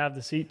that doesn't have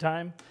the seat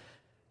time,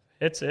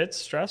 it's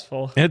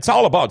stressful. And it's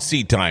all about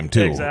seat time,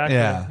 too. Exactly.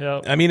 Yeah.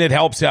 Yep. I mean, it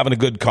helps having a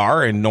good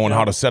car and knowing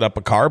how to set up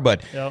a car,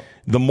 but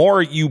the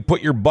more you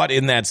put your butt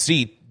in that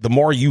seat, the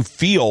more you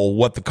feel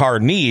what the car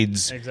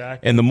needs.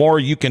 Exactly. And the more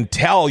you can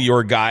tell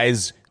your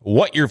guys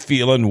what you're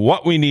feeling,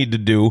 what we need to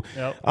do.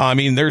 Yep. I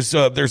mean, there's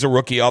a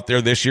rookie out there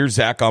this year,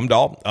 Zach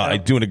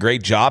Umdahl, doing a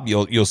great job.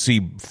 You'll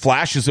see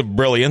flashes of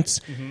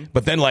brilliance.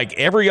 But then like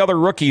every other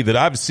rookie that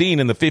I've seen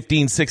in the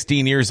 15,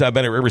 16 years I've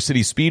been at River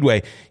City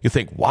Speedway, you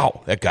think,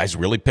 wow, that guy's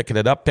really picking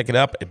it up.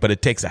 But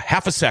it takes a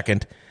half a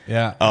second.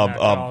 And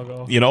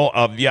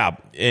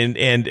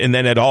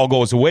then it all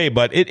goes away.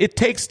 But it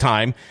takes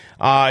time.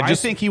 I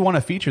think he won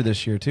a feature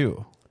this year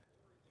too.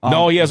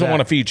 No, he hasn't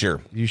won a feature.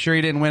 You sure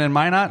he didn't win in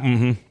Minot?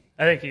 Mm-hmm.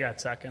 I think he got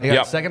second. He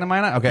got second in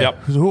Minot? Okay. Yep.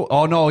 Who?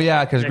 Oh, no,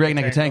 yeah, because Greg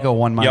Nicotenko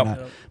won Minot.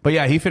 Yep. But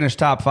yeah, he finished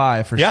top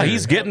 5 for sure. Yeah,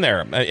 he's getting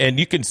there. And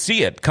you can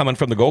see it coming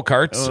from the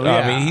go-karts. Oh, yeah.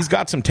 I mean, he's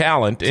got some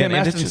talent. Tim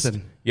and it's just,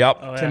 Estenson. Yep.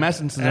 Oh, yeah. Tim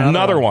Estenson.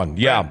 Another one.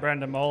 Yeah.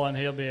 Brendan Mullen,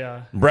 he'll be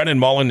a... Brendan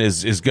Mullen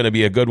is going to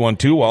be a good one,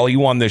 too. Well, he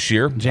won this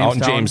year out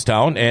in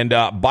Jamestown. And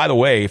by the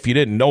way, if you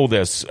didn't know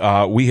this,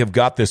 we have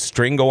got this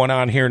string going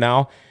on here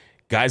now.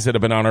 Guys that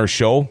have been on our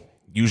show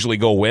usually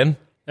go win.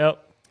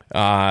 Yep.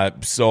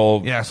 So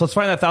let's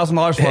find that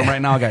 $1,000 for him right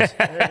now, guys.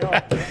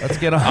 Let's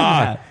get on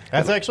that.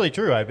 That's actually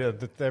true.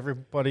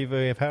 Everybody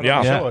we've had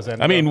on the show has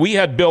ended I mean, up. we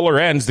had Bill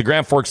Lorenz, the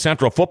Grand Forks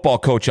Central football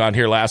coach, on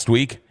here last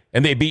week,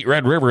 and they beat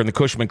Red River in the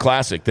Cushman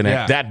Classic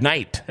that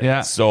night.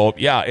 Yeah. So,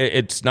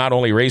 it's not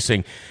only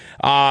racing.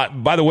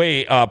 By the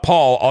way,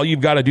 Paul, all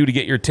you've got to do to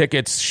get your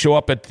tickets, show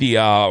up at the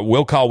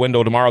will call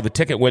window tomorrow, the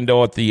ticket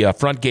window at the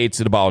front gates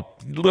at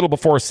about a little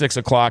before 6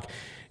 o'clock.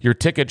 Your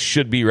tickets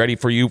should be ready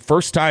for you.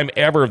 First time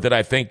ever that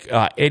I think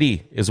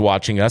Eddie is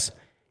watching us.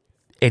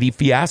 Eddie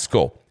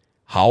Fiasco.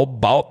 How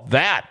about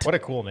that? What a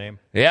cool name.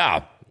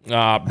 Yeah.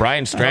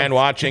 Brian Strand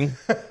watching.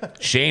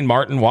 Shane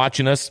Martin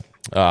watching us.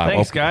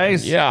 Thanks,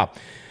 guys. Yeah.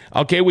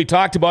 Okay, we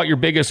talked about your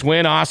biggest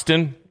win,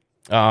 Austin.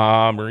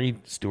 Marie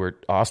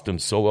Stewart, Austin,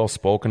 so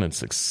well-spoken and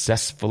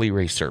successfully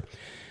racer.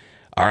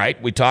 All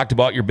right, we talked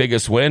about your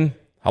biggest win.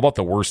 How about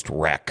the worst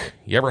wreck?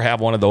 You ever have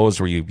one of those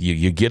where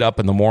you get up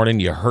in the morning,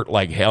 you hurt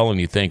like hell, and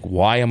you think,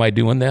 why am I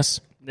doing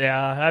this?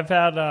 Yeah, I've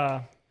had,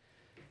 I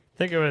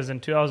think it was in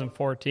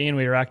 2014,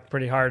 we wrecked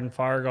pretty hard in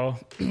Fargo.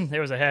 It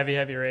was a heavy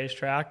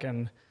racetrack,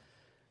 and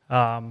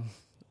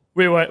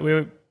we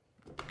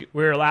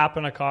were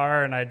lapping a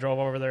car, and I drove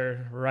over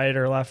their right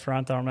or left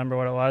front. I don't remember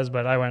what it was,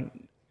 but I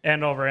went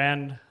end over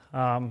end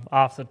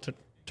off the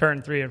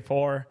turn 3 and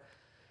 4.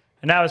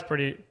 And that was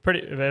pretty.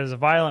 It was a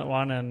violent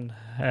one,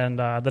 and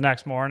the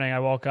next morning I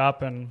woke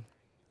up and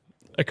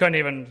I couldn't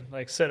even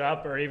sit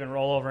up or even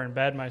roll over in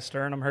bed. My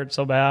sternum hurt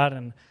so bad,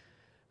 and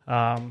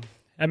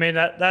I mean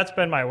that's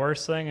been my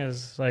worst thing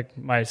is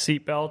my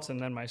seat belts and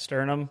then my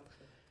sternum.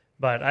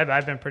 But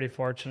I've been pretty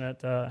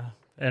fortunate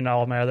in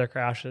all my other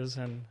crashes,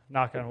 and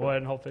knock on wood,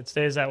 and hope it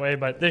stays that way.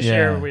 But this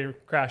year we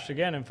crashed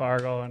again in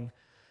Fargo, and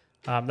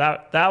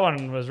that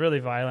one was really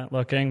violent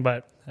looking,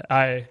 but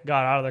I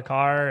got out of the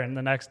car, and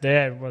the next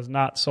day I was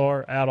not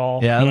sore at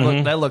all. Yeah,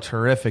 that looked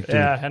horrific, dude.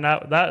 Yeah, and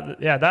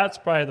that's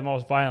probably the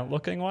most violent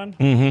looking one.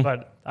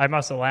 But I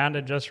must have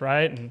landed just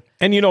right.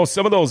 And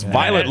some of those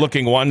violent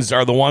looking ones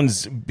are the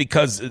ones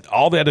because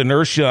all that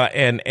inertia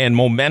and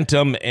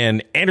momentum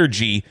and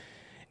energy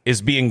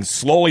is being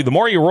slowly, the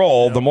more you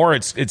roll, the more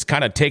it's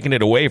kind of taking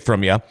it away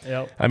from you.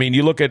 Yep. I mean,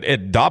 you look at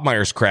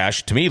Dobmeyer's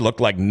crash, to me,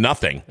 looked like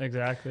nothing.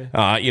 Exactly.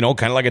 Kind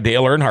of like a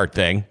Dale Earnhardt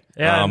thing.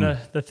 Yeah, and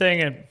the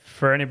thing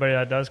for anybody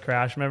that does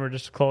crash, remember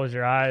just to close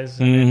your eyes.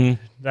 And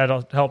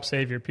that'll help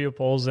save your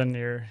pupils and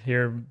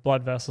your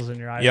blood vessels in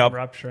your eyes from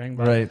rupturing.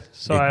 But, right.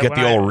 So get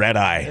the old red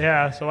eye.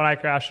 Yeah, so when I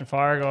crashed in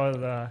Fargo,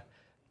 the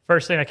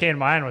first thing that came to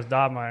mind was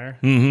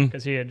Dobmeyer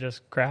because he had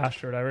just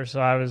crashed or whatever.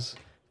 So I was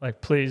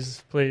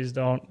please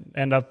don't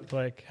end up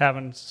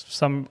having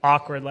some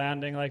awkward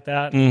landing like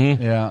that.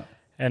 Yeah.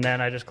 And then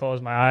I just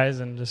closed my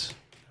eyes and just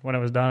when it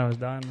was done, it was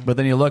done. But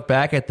then you look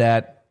back at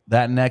that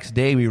next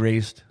day we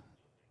raced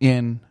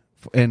in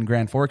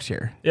Grand Forks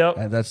here.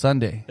 Yep. That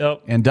Sunday.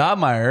 Yep. And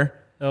Dobmeyer,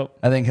 Yep.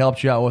 I think,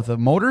 helped you out with a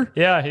motor.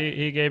 Yeah,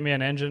 he gave me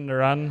an engine to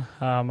run.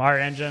 Our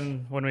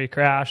engine, when we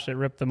crashed, it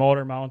ripped the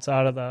motor mounts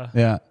out of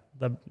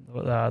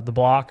the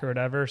block or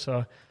whatever.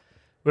 So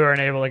we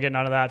weren't able to get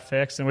none of that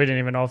fixed, and we didn't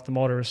even know if the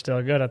motor was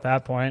still good at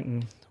that point.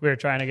 And we were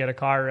trying to get a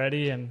car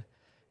ready, and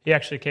he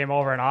actually came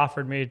over and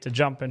offered me to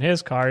jump in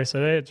his car. He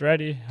said, "Hey, it's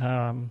ready."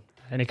 And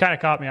he kind of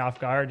caught me off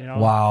guard,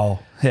 Wow.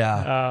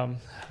 Yeah.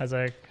 I was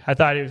like, I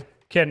thought he was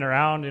kidding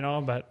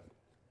around, but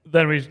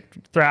then we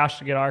thrashed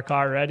to get our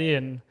car ready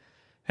and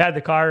had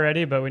the car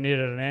ready, but we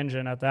needed an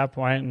engine at that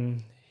point,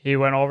 and he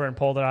went over and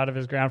pulled it out of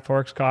his Grand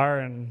Forks car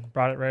and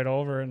brought it right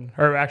over.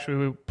 Or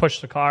actually, we pushed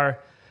the car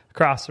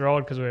across the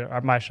road because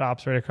my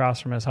shop's right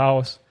across from his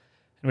house,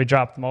 and we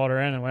dropped the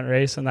motor in and went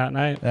racing that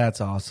night. That's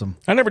awesome.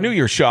 I never knew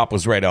your shop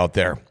was right out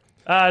there.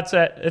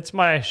 It's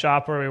my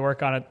shop where we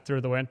work on it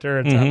through the winter.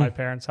 It's at my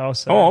parents'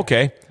 house. Oh,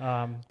 okay.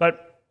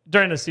 But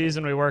during the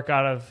season, we work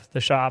out of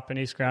the shop in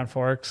East Grand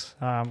Forks.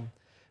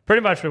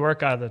 Pretty much we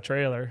work out of the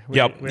trailer. We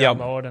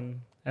unload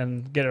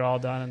and get it all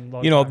done. And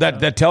load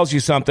that tells you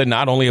something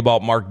not only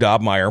about Mark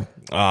Dobmeyer,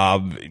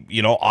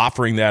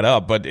 offering that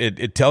up, but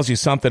it tells you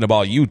something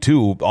about you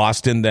too,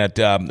 Austin, that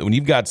when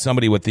you've got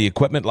somebody with the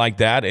equipment like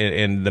that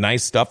and the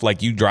nice stuff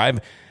like you drive,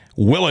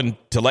 willing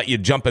to let you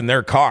jump in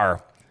their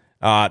car,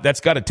 that's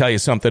got to tell you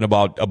something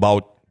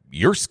about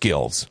your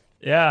skills.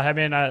 Yeah, I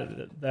mean,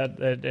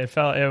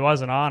 it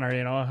was an honor,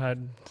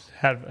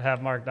 I'd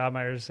have Mark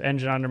Dobmeyer's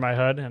engine under my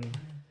hood, and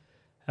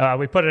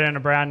we put it in a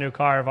brand new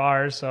car of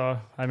ours. So,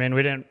 I mean,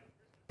 we didn't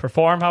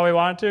perform how we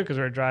wanted to because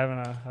we were driving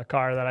a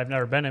car that I've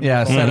never been in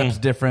before. Setup's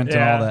different and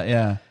all that,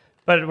 yeah.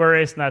 But we're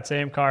racing that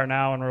same car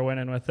now, and we're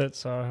winning with it,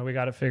 so we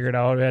got it figured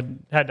out. We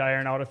had to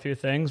iron out a few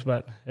things,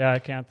 but, yeah, I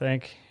can't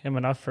thank him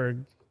enough for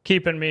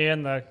keeping me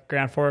in the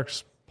Grand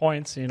Forks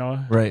points,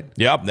 Right.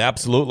 Yep,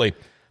 absolutely.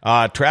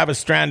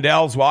 Travis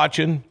Strandel's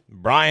watching.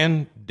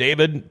 Brian,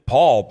 David,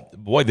 Paul.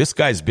 Boy, this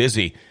guy's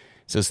busy.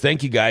 Says,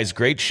 thank you, guys.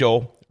 Great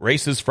show.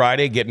 Races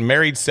Friday, getting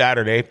married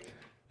Saturday,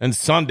 and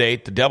Sunday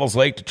to Devil's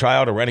Lake to try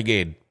out a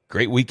Renegade.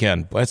 Great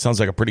weekend. Boy, that sounds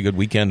like a pretty good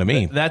weekend to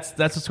me. That's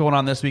what's going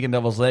on this week in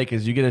Devil's Lake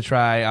is you get to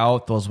try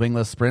out those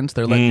wingless sprints.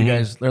 They're letting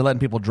they're letting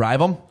people drive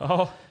them.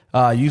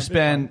 You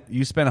spend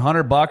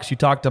 $100. You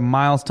talk to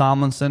Miles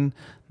Tomlinson.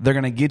 They're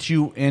going to get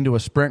you into a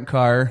sprint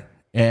car,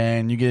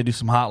 and you get to do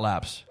some hot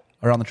laps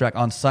around the track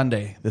on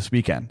Sunday this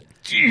weekend.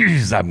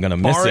 Jeez, I'm going to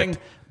miss it.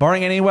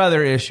 Barring any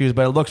weather issues,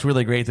 but it looks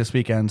really great this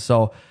weekend.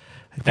 So,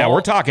 Paul,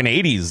 we're talking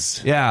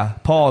 80s. Yeah,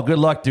 Paul, good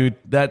luck, dude.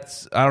 I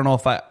don't know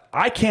if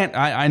I can't.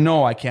 I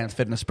know I can't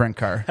fit in a sprint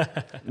car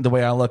the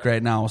way I look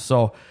right now.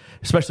 So,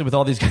 especially with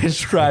all these guys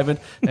driving,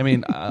 I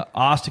mean,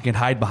 Austin can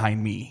hide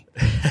behind me.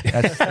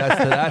 That's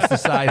the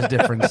size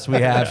difference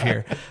we have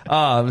here.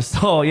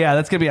 So yeah,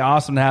 that's gonna be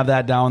awesome to have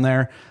that down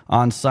there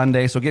on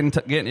Sunday. So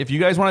if you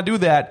guys want to do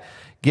that,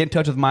 get in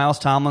touch with Miles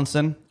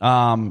Tomlinson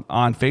on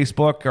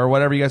Facebook or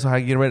whatever you guys how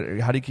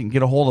you can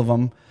get a hold of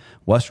him.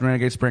 Western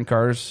Renegade Sprint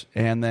Cars,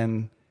 and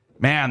then.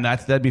 Man,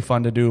 that'd be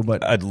fun to do,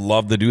 but I'd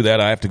love to do that.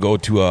 I have to go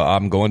to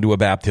I'm going to a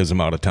baptism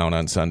out of town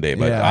on Sunday,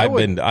 but Yeah,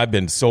 I've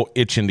been so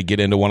itching to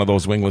get into one of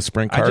those wingless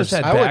sprint cars. I just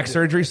had back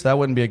surgery, so that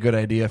wouldn't be a good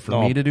idea for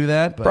me to do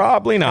that. But.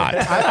 Probably not.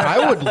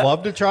 I would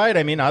love to try it.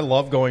 I mean, I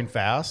love going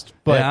fast,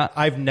 but Yeah.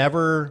 I've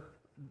never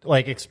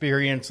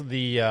experienced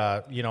the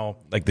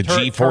Like the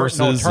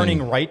G-forces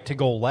turning and- right to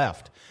go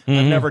left.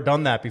 I've never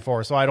done that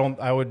before, so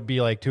I would be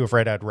too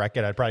afraid I'd wreck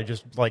it. I'd probably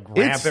just ramp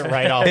it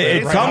right off.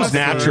 It right comes off the-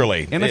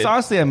 naturally. And it's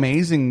honestly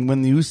amazing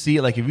when you see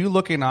it. Like if you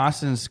look in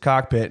Austin's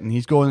cockpit and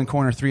he's going in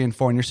corner 3 and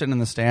 4 and you're sitting in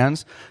the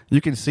stands,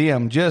 you can see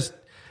him just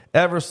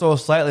ever so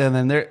slightly. And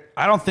then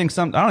I don't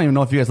even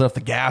know if you guys left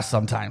the gas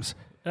sometimes.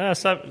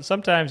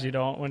 Sometimes you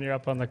don't when you're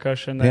up on the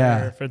cushion there,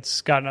 Yeah. if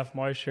it's got enough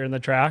moisture in the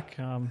track.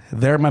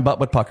 There, my butt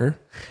would pucker.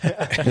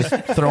 Just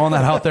throwing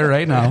that out there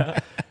right now.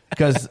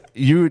 Because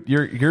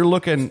you're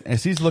looking,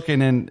 as he's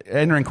looking and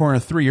entering corner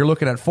 3, you're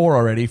looking at 4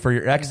 already for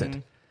your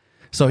exit.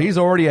 So he's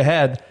already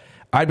ahead.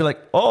 I'd be like,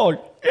 oh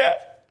yeah,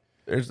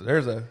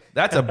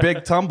 that's a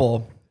big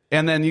tumble.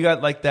 And then you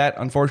got that,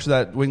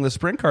 unfortunately, that wingless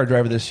sprint car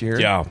driver this year.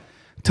 Yeah.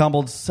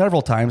 Tumbled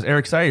several times.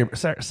 Eric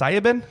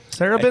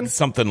Sarabin?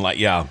 Something like,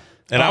 yeah.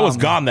 And I was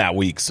gone that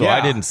week, so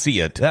I didn't see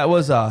it. That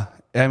was,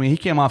 he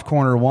came off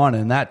corner 1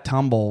 and that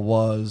tumble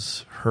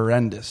was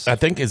horrendous. I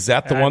think, is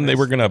that the one they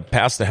were going to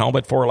pass the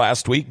helmet for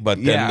last week?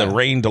 But then the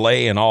rain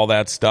delay and all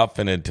that stuff,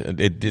 and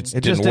it just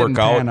didn't work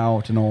out. Pan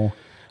out, no.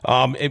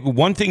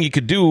 One thing you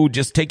could do,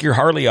 just take your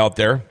Harley out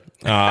there,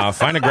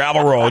 find a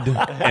gravel road,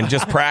 and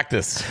just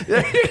practice.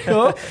 There you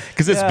go.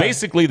 Because it's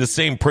basically the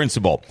same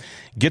principle.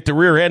 Get the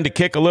rear end to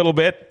kick a little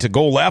bit, to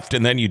go left,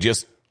 and then you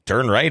just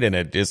turn right, and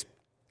it just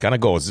kind of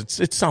goes.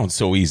 It sounds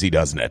so easy,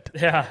 doesn't it?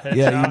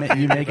 Yeah.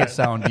 You make it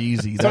sound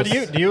easy. So do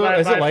you?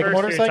 Is it like a Few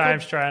motorcycle?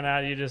 times trying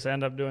that, you just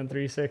end up doing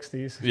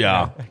 360s.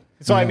 Yeah.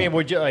 So I mean,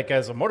 would you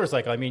as a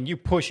motorcycle? I mean, you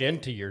push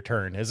into your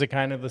turn. Is it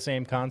kind of the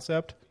same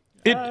concept?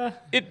 I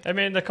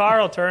mean, the car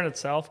will turn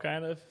itself,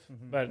 kind of,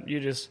 but you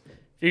just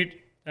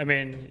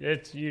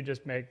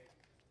make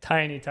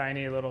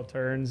tiny little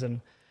turns,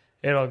 and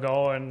it'll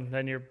go, and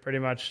then you're pretty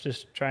much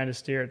just trying to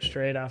steer it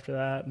straight after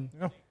that,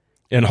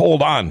 And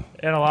hold on.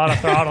 and a lot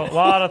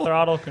of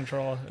throttle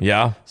control.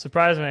 Yeah.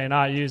 Surprisingly,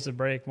 not use the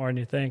brake more than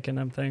you think in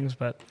them things,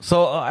 but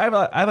So I've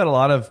had a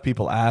lot of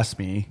people ask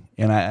me,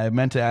 and I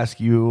meant to ask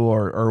you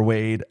or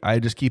Wade. I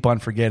just keep on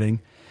forgetting.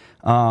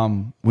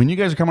 When you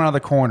guys are coming out of the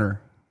corner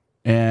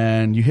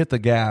and you hit the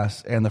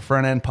gas and the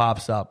front end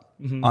pops up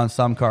on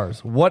some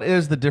cars, what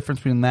is the difference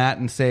between that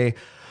and say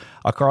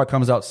a car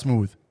comes out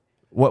smooth?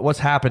 What's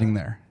happening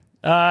there?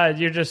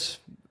 you're just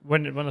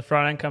when the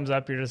front end comes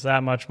up, you're just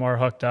that much more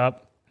hooked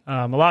up.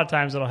 A lot of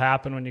times it'll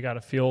happen when you got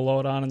a fuel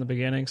load on in the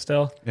beginning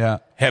still. Yeah.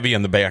 Heavy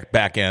in the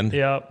back end.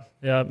 Yep.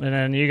 And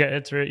then you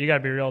got to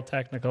be real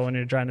technical when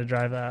you're trying to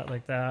drive that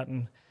like that.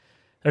 And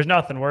there's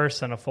nothing worse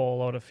than a full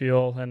load of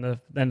fuel in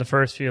the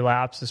first few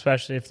laps,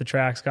 especially if the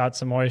track's got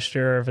some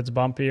moisture or if it's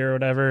bumpy or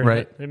whatever.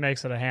 Right. It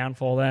makes it a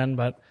handful then.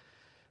 But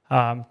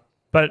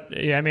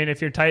yeah, I mean,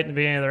 if you're tight in the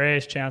beginning of the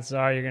race, chances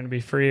are you're going to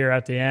be freer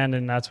at the end,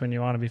 and that's when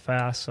you want to be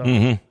fast.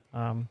 So,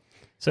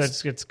 so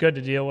it's good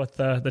to deal with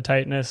the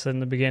tightness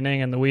in the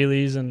beginning and the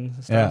wheelies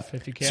and stuff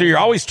if you can. So you're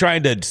always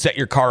trying to set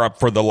your car up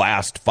for the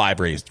last 5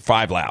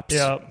 laps.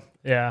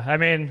 Yeah. I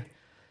mean,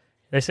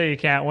 they say you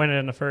can't win it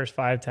in the first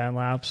 5-10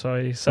 laps, so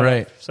you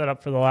set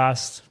up for the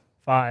last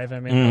 5. I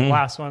mean, the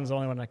last one's the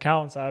only one that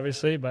counts,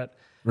 obviously, but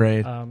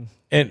Right.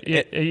 And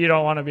you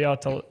don't want to be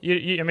out to.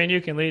 I mean,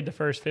 you can lead the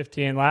first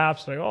 15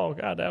 laps, like, oh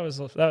god, that was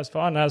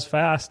fun, that was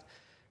fast.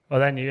 Well,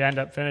 then you end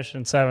up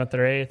finishing 7th or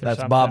 8th. That's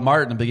something. Bob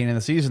Martin at the beginning of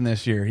the season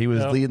this year. He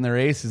was leading the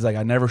race. He's like,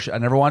 I never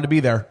wanted to be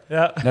there.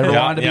 Yeah. Never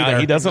wanted to be there.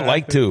 He doesn't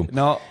like to.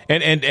 No.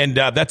 And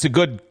that's a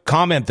good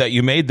comment that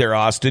you made there,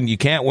 Austin. You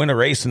can't win a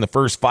race in the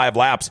first 5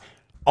 laps.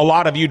 A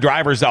lot of you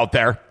drivers out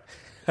there.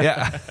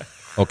 Yeah.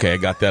 Okay, I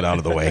got that out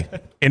of the way.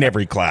 In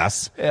every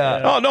class.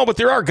 Yeah. Oh, no, but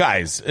there are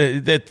guys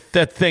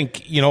that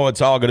think,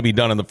 it's all going to be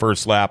done in the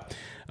first lap.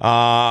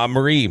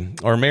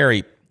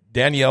 Mary,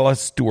 Daniela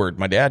Stewart.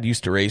 My dad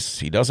used to race.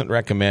 He doesn't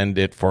recommend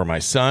it for my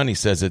son. He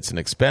says it's an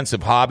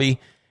expensive hobby.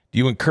 Do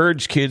you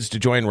encourage kids to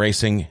join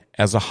racing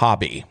as a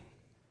hobby?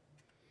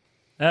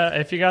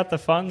 If you got the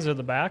funds or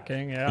the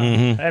backing,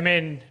 yeah. I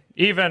mean,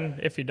 even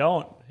if you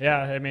don't, yeah.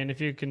 I mean,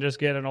 if you can just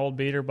get an old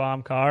beater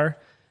bomb car,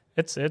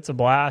 it's a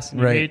blast,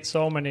 and you meet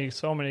so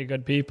many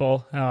good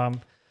people.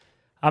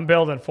 I'm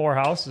building 4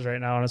 houses right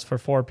now, and it's for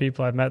 4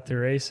 people I've met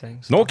through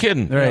racing. So, No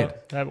kidding. Right.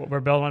 We're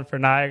building one for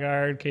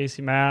Nygaard,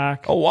 Casey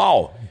Mack. Oh,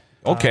 wow.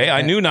 Okay,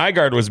 I knew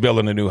Nygaard was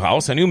building a new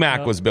house. I knew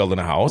Mack was building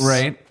a house.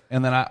 Right.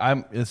 And then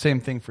I'm the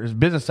same thing for his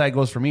business side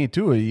goes for me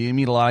too. You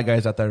meet a lot of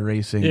guys out there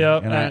racing.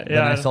 Yep, And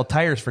then I sell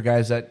tires for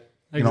guys that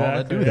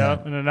that do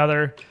that. And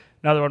another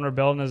one we're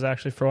building is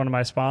actually for one of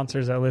my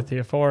sponsors at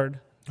Lithia Ford.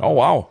 Oh,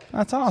 wow.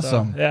 That's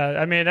awesome. So,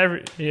 yeah, I mean,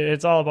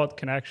 it's all about the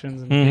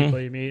connections and the people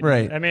you meet.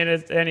 Right. I mean,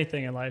 it's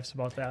anything in life's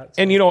about that.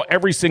 So. And,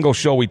 every single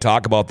show we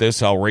talk about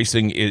this, how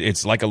racing,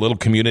 it's like a little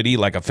community,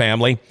 like a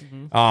family.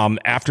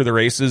 After the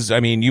races, I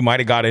mean, you might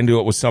have got into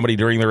it with somebody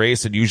during the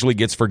race. It usually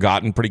gets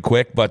forgotten pretty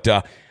quick. But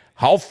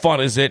how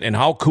fun is it and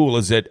how cool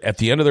is it at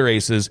the end of the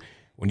races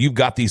when you've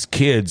got these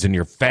kids and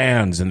your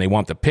fans and they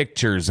want the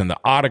pictures and the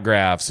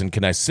autographs and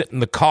can I sit in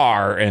the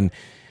car? And,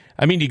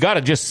 I mean, you got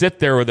to just sit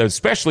there with it,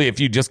 especially if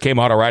you just came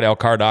out of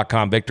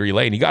RideOutCar.com Victory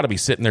Lane. You got to be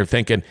sitting there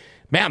thinking,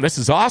 man, this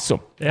is awesome.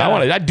 Yeah.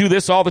 I'd do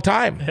this all the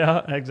time.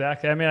 Yeah,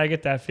 exactly. I mean, I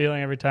get that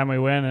feeling every time we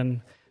win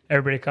and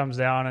everybody comes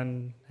down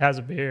and has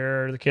a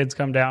beer, or the kids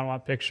come down,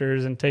 want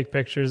pictures and take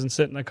pictures and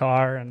sit in the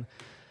car. And,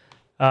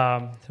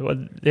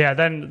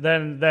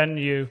 then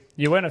you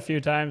win a few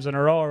times in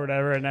a row or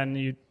whatever, and then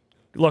you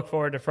look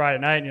forward to Friday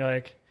night and you're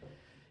like,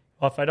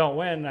 well, if I don't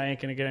win, I ain't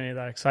going to get any of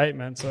that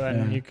excitement. So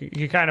then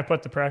you kind of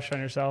put the pressure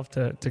on yourself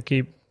to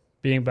keep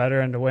being better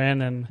and to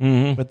win.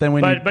 And But then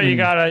you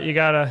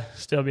gotta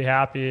still be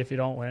happy if you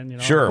don't win.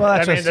 Sure. Well,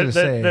 that's I what mean, I was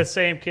gonna say. the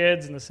same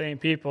kids and the same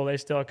people, they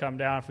still come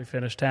down if we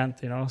finish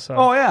 10th. So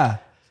Oh, yeah.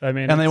 I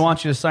mean, And they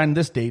want you to sign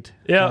this date.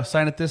 Yeah.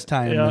 Sign it this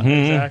time. yeah,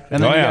 exactly.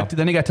 And then, Oh, yeah.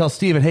 then you got to tell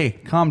Steven, hey,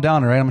 calm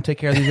down, all right? I'm going to take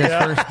care of these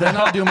guys first. Then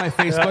I'll do my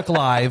Facebook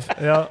Live.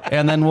 Yeah.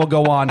 And then we'll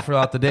go on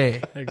throughout the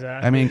day.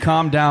 Exactly. I mean,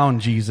 calm down,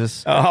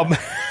 Jesus. I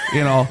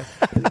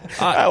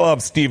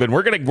love Steven.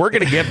 We're gonna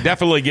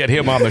definitely get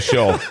him on the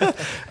show.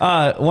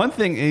 One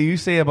thing you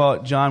say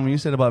about, John, when you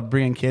said about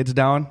bringing kids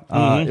down,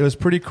 it was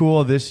pretty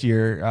cool this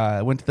year.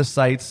 I went to the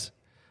sites.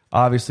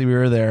 Obviously, we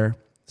were there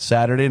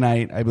Saturday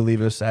night. I believe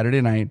it was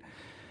Saturday night.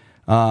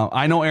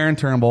 I know Aaron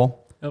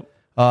Turnbull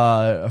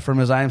from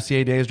his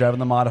IMCA days driving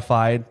the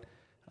modified.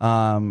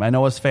 I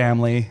know his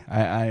family.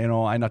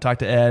 I talked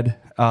to Ed,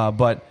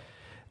 but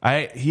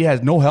he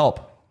has no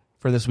help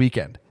for this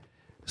weekend.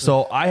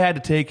 So I had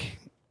to take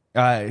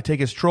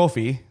his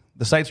trophy,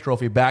 the sites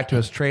trophy, back to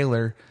his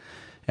trailer,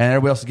 and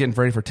everybody else is getting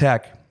ready for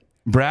tech.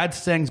 Brad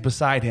sings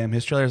beside him.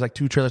 His trailer is like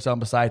 2 trailers down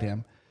beside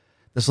him.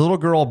 This little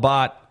girl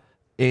bought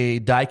a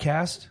die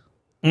cast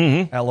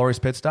at Lori's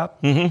pit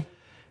stop,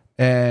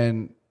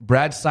 and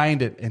Brad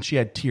signed it, and she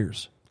had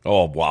tears.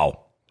 Oh,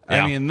 wow.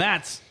 Yeah. I mean,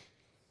 that's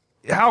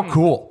how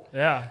cool.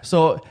 Yeah.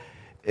 So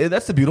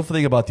that's the beautiful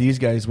thing about these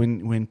guys.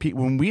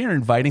 When we are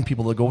inviting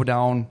people to go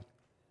down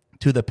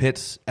to the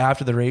pits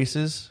after the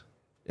races,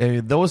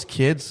 those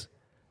kids,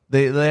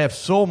 they have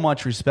so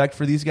much respect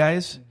for these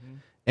guys.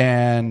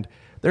 And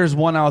there's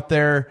one out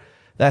there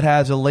that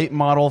has a late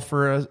model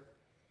for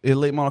a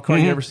late model car.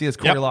 You ever see this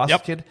Corey Lawson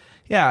kid?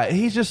 Yeah,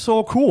 he's just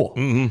so cool.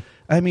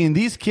 I mean,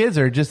 these kids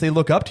are just, they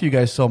look up to you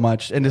guys so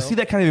much. And to see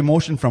that kind of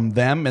emotion from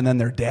them, and then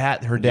her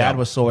dad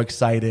was so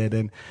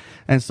excited.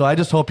 And so I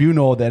just hope you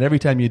know that every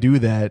time you do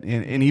that,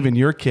 and even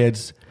your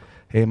kids,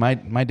 hey, my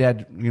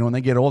dad, when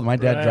they get old, my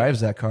dad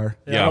drives that car.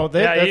 Yeah.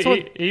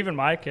 Even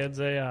my kids,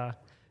 they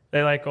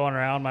like going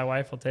around. My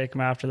wife will take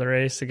them after the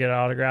race to get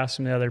autographs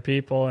from the other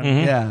people.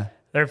 And Yeah.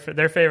 their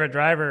favorite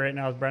driver right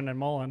now is Brendan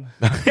Mullen.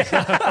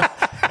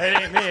 It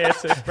ain't me.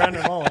 It's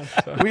Brendan Mullen.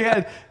 So. We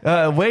had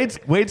Wade's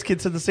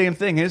kid said the same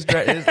thing. It's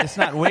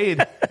not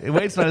Wade.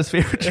 Wade's not his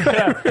favorite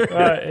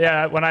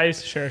driver. When I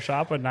used to share a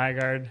shop with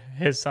Nygaard,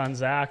 his son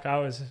Zach, I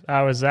was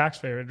Zach's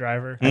favorite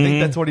driver. I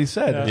think that's what he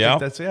said. I Yeah.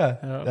 think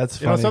that's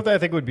funny. Something I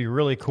think would be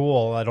really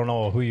cool. I don't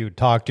know who you'd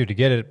talk to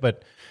get it,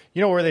 but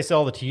where they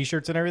sell the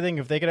T-shirts and everything.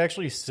 If they could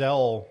actually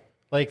sell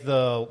like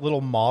the little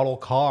model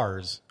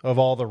cars of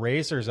all the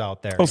racers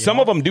out there. Well, some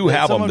of them do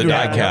have some them, of the them do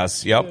die have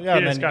casts. Yep. Yeah, You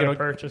and just then got to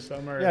purchase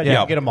them. Or,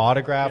 get them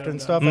autographed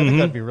and stuff. I think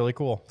that'd be really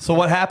cool. So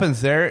what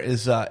happens there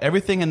is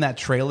everything in that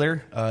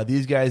trailer,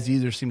 these guys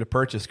either seem to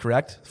purchase,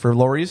 correct, for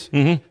Lori's.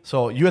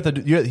 So he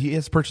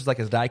has to purchase like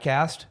his die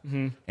cast,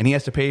 and he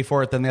has to pay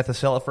for it. Then they have to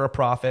sell it for a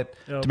profit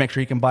to make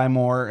sure he can buy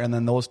more, and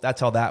then that's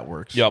how that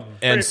works. Yep.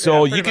 And Pretty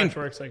so you much can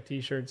works like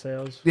T-shirt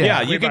sales.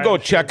 Yeah, We you can buy go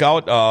the check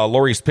shirts. out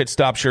Lori's Pit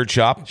Stop Shirt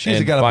Shop. She's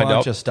and got a find bunch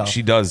out. of stuff.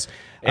 She does.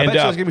 I And bet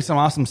you there's gonna be some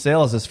awesome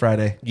sales this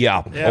Friday.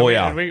 yeah. Yeah, Oh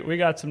yeah. We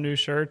got some new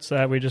shirts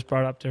that we just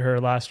brought up to her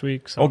last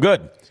week. So, Oh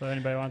good. So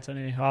anybody wants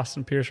any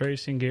Austin Pierce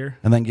racing gear?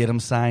 And then get them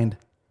signed.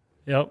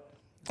 Yep.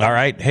 All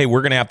right. Hey,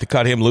 we're gonna have to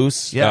cut him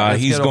loose. Yeah,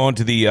 let's he's get him. going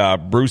to the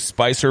Bruce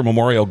Spicer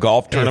Memorial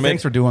Golf Hey, Tournament.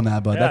 thanks for doing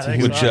that, bud. That's a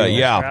thanks huge a lot. Which, Thanks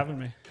yeah. for having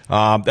me.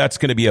 That's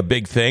going to be a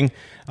big thing.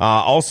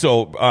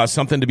 Also,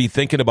 something to be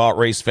thinking about,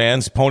 race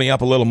fans. Pony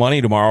up a little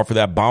money tomorrow for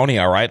that bounty.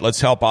 All right,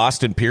 let's help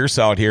Austin Pierce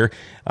out here.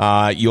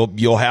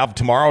 You'll have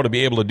tomorrow to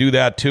be able to do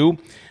that too.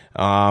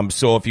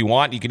 So if you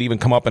want, you can even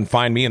come up and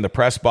find me in the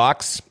press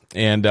box.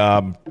 And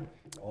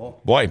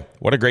boy,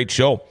 what a great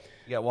show!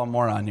 You got one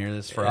more on here.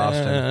 This is for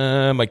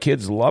Austin. My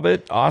kids love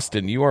it.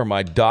 Austin, you are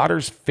my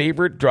daughter's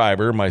favorite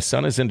driver. My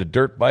son is into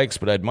dirt bikes,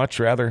 but I'd much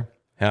rather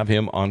have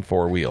him on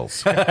 4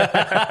 wheels.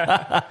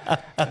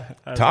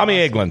 Tommy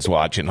Eglin's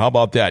watching. How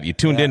about that? You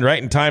tuned in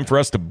right in time for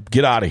us to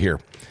get out of here.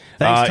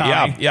 Thanks,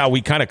 Tommy. Yeah,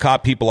 we kind of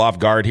caught people off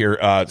guard here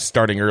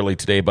starting early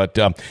today. But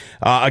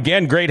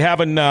again, great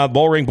having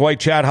Bullring boy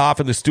Chad Hoff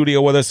in the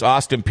studio with us.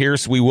 Austin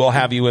Pierce, we will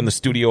have you in the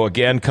studio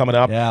again coming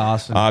up. Yeah,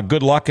 Austin.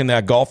 Good luck in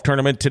that golf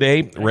tournament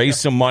today. Raise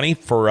some money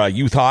for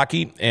youth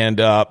hockey. And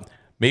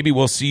maybe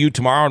we'll see you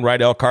tomorrow on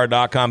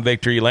RideLCar.com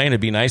Victory Lane.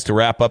 It'd be nice to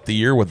wrap up the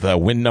year with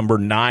win number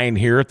 9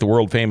 here at the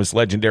world-famous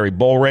legendary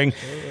Bullring.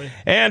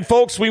 And,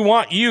 folks, we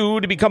want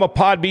you to become a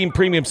Podbean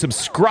Premium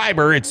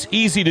subscriber. It's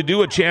easy to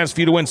do. A chance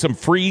for you to win some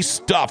free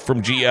stuff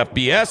from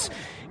GFBS.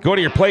 Go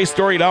to your Play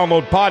Store, you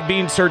download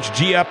Podbean, search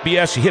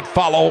GFBS, you hit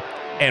follow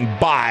and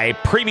buy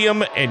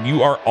Premium, and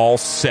you are all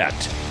set.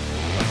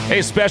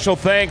 Hey, special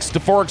thanks to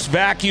Forks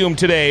Vacuum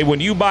today. When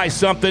you buy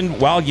something,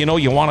 well, you know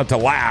you want it to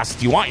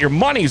last. You want your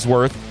money's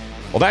worth.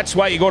 Well, that's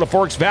why you go to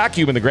Forks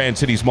Vacuum in the Grand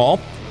Cities Mall.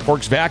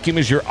 Forks Vacuum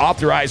is your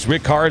authorized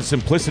Rickard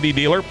Simplicity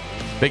dealer.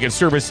 They can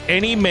service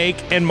any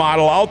make and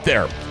model out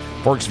there.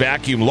 Forks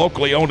Vacuum,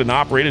 locally owned and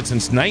operated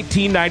since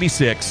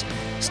 1996.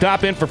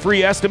 Stop in for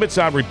free estimates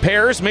on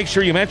repairs. Make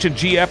sure you mention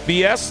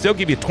GFBS. They'll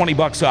give you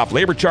 $20 off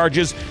labor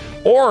charges.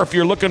 Or if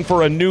you're looking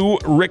for a new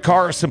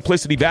Rickard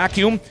Simplicity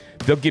vacuum,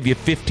 they'll give you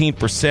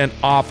 15%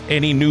 off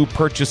any new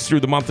purchase through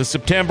the month of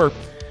September.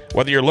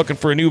 Whether you're looking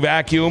for a new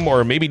vacuum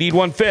or maybe need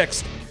one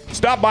fixed,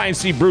 stop by and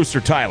see Bruce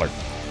or Tyler.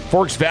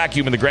 Forks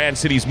Vacuum in the Grand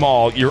Cities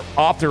Mall, your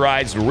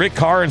authorized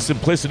Rickard and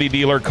Simplicity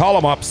dealer. Call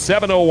them up,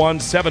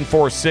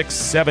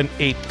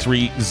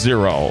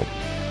 701-746-7830.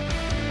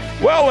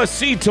 Well, let's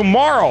see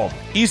tomorrow.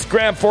 East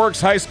Grand Forks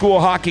High School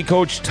hockey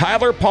coach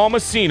Tyler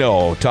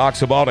Palmasino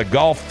talks about a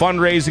golf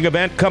fundraising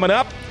event coming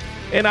up,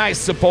 and I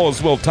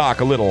suppose we'll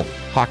talk a little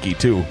hockey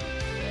too.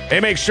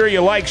 Hey, make sure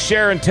you like,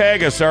 share, and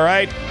tag us, all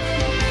right?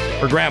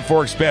 For Grand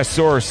Forks Best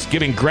Source,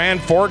 giving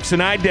Grand Forks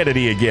an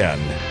identity again.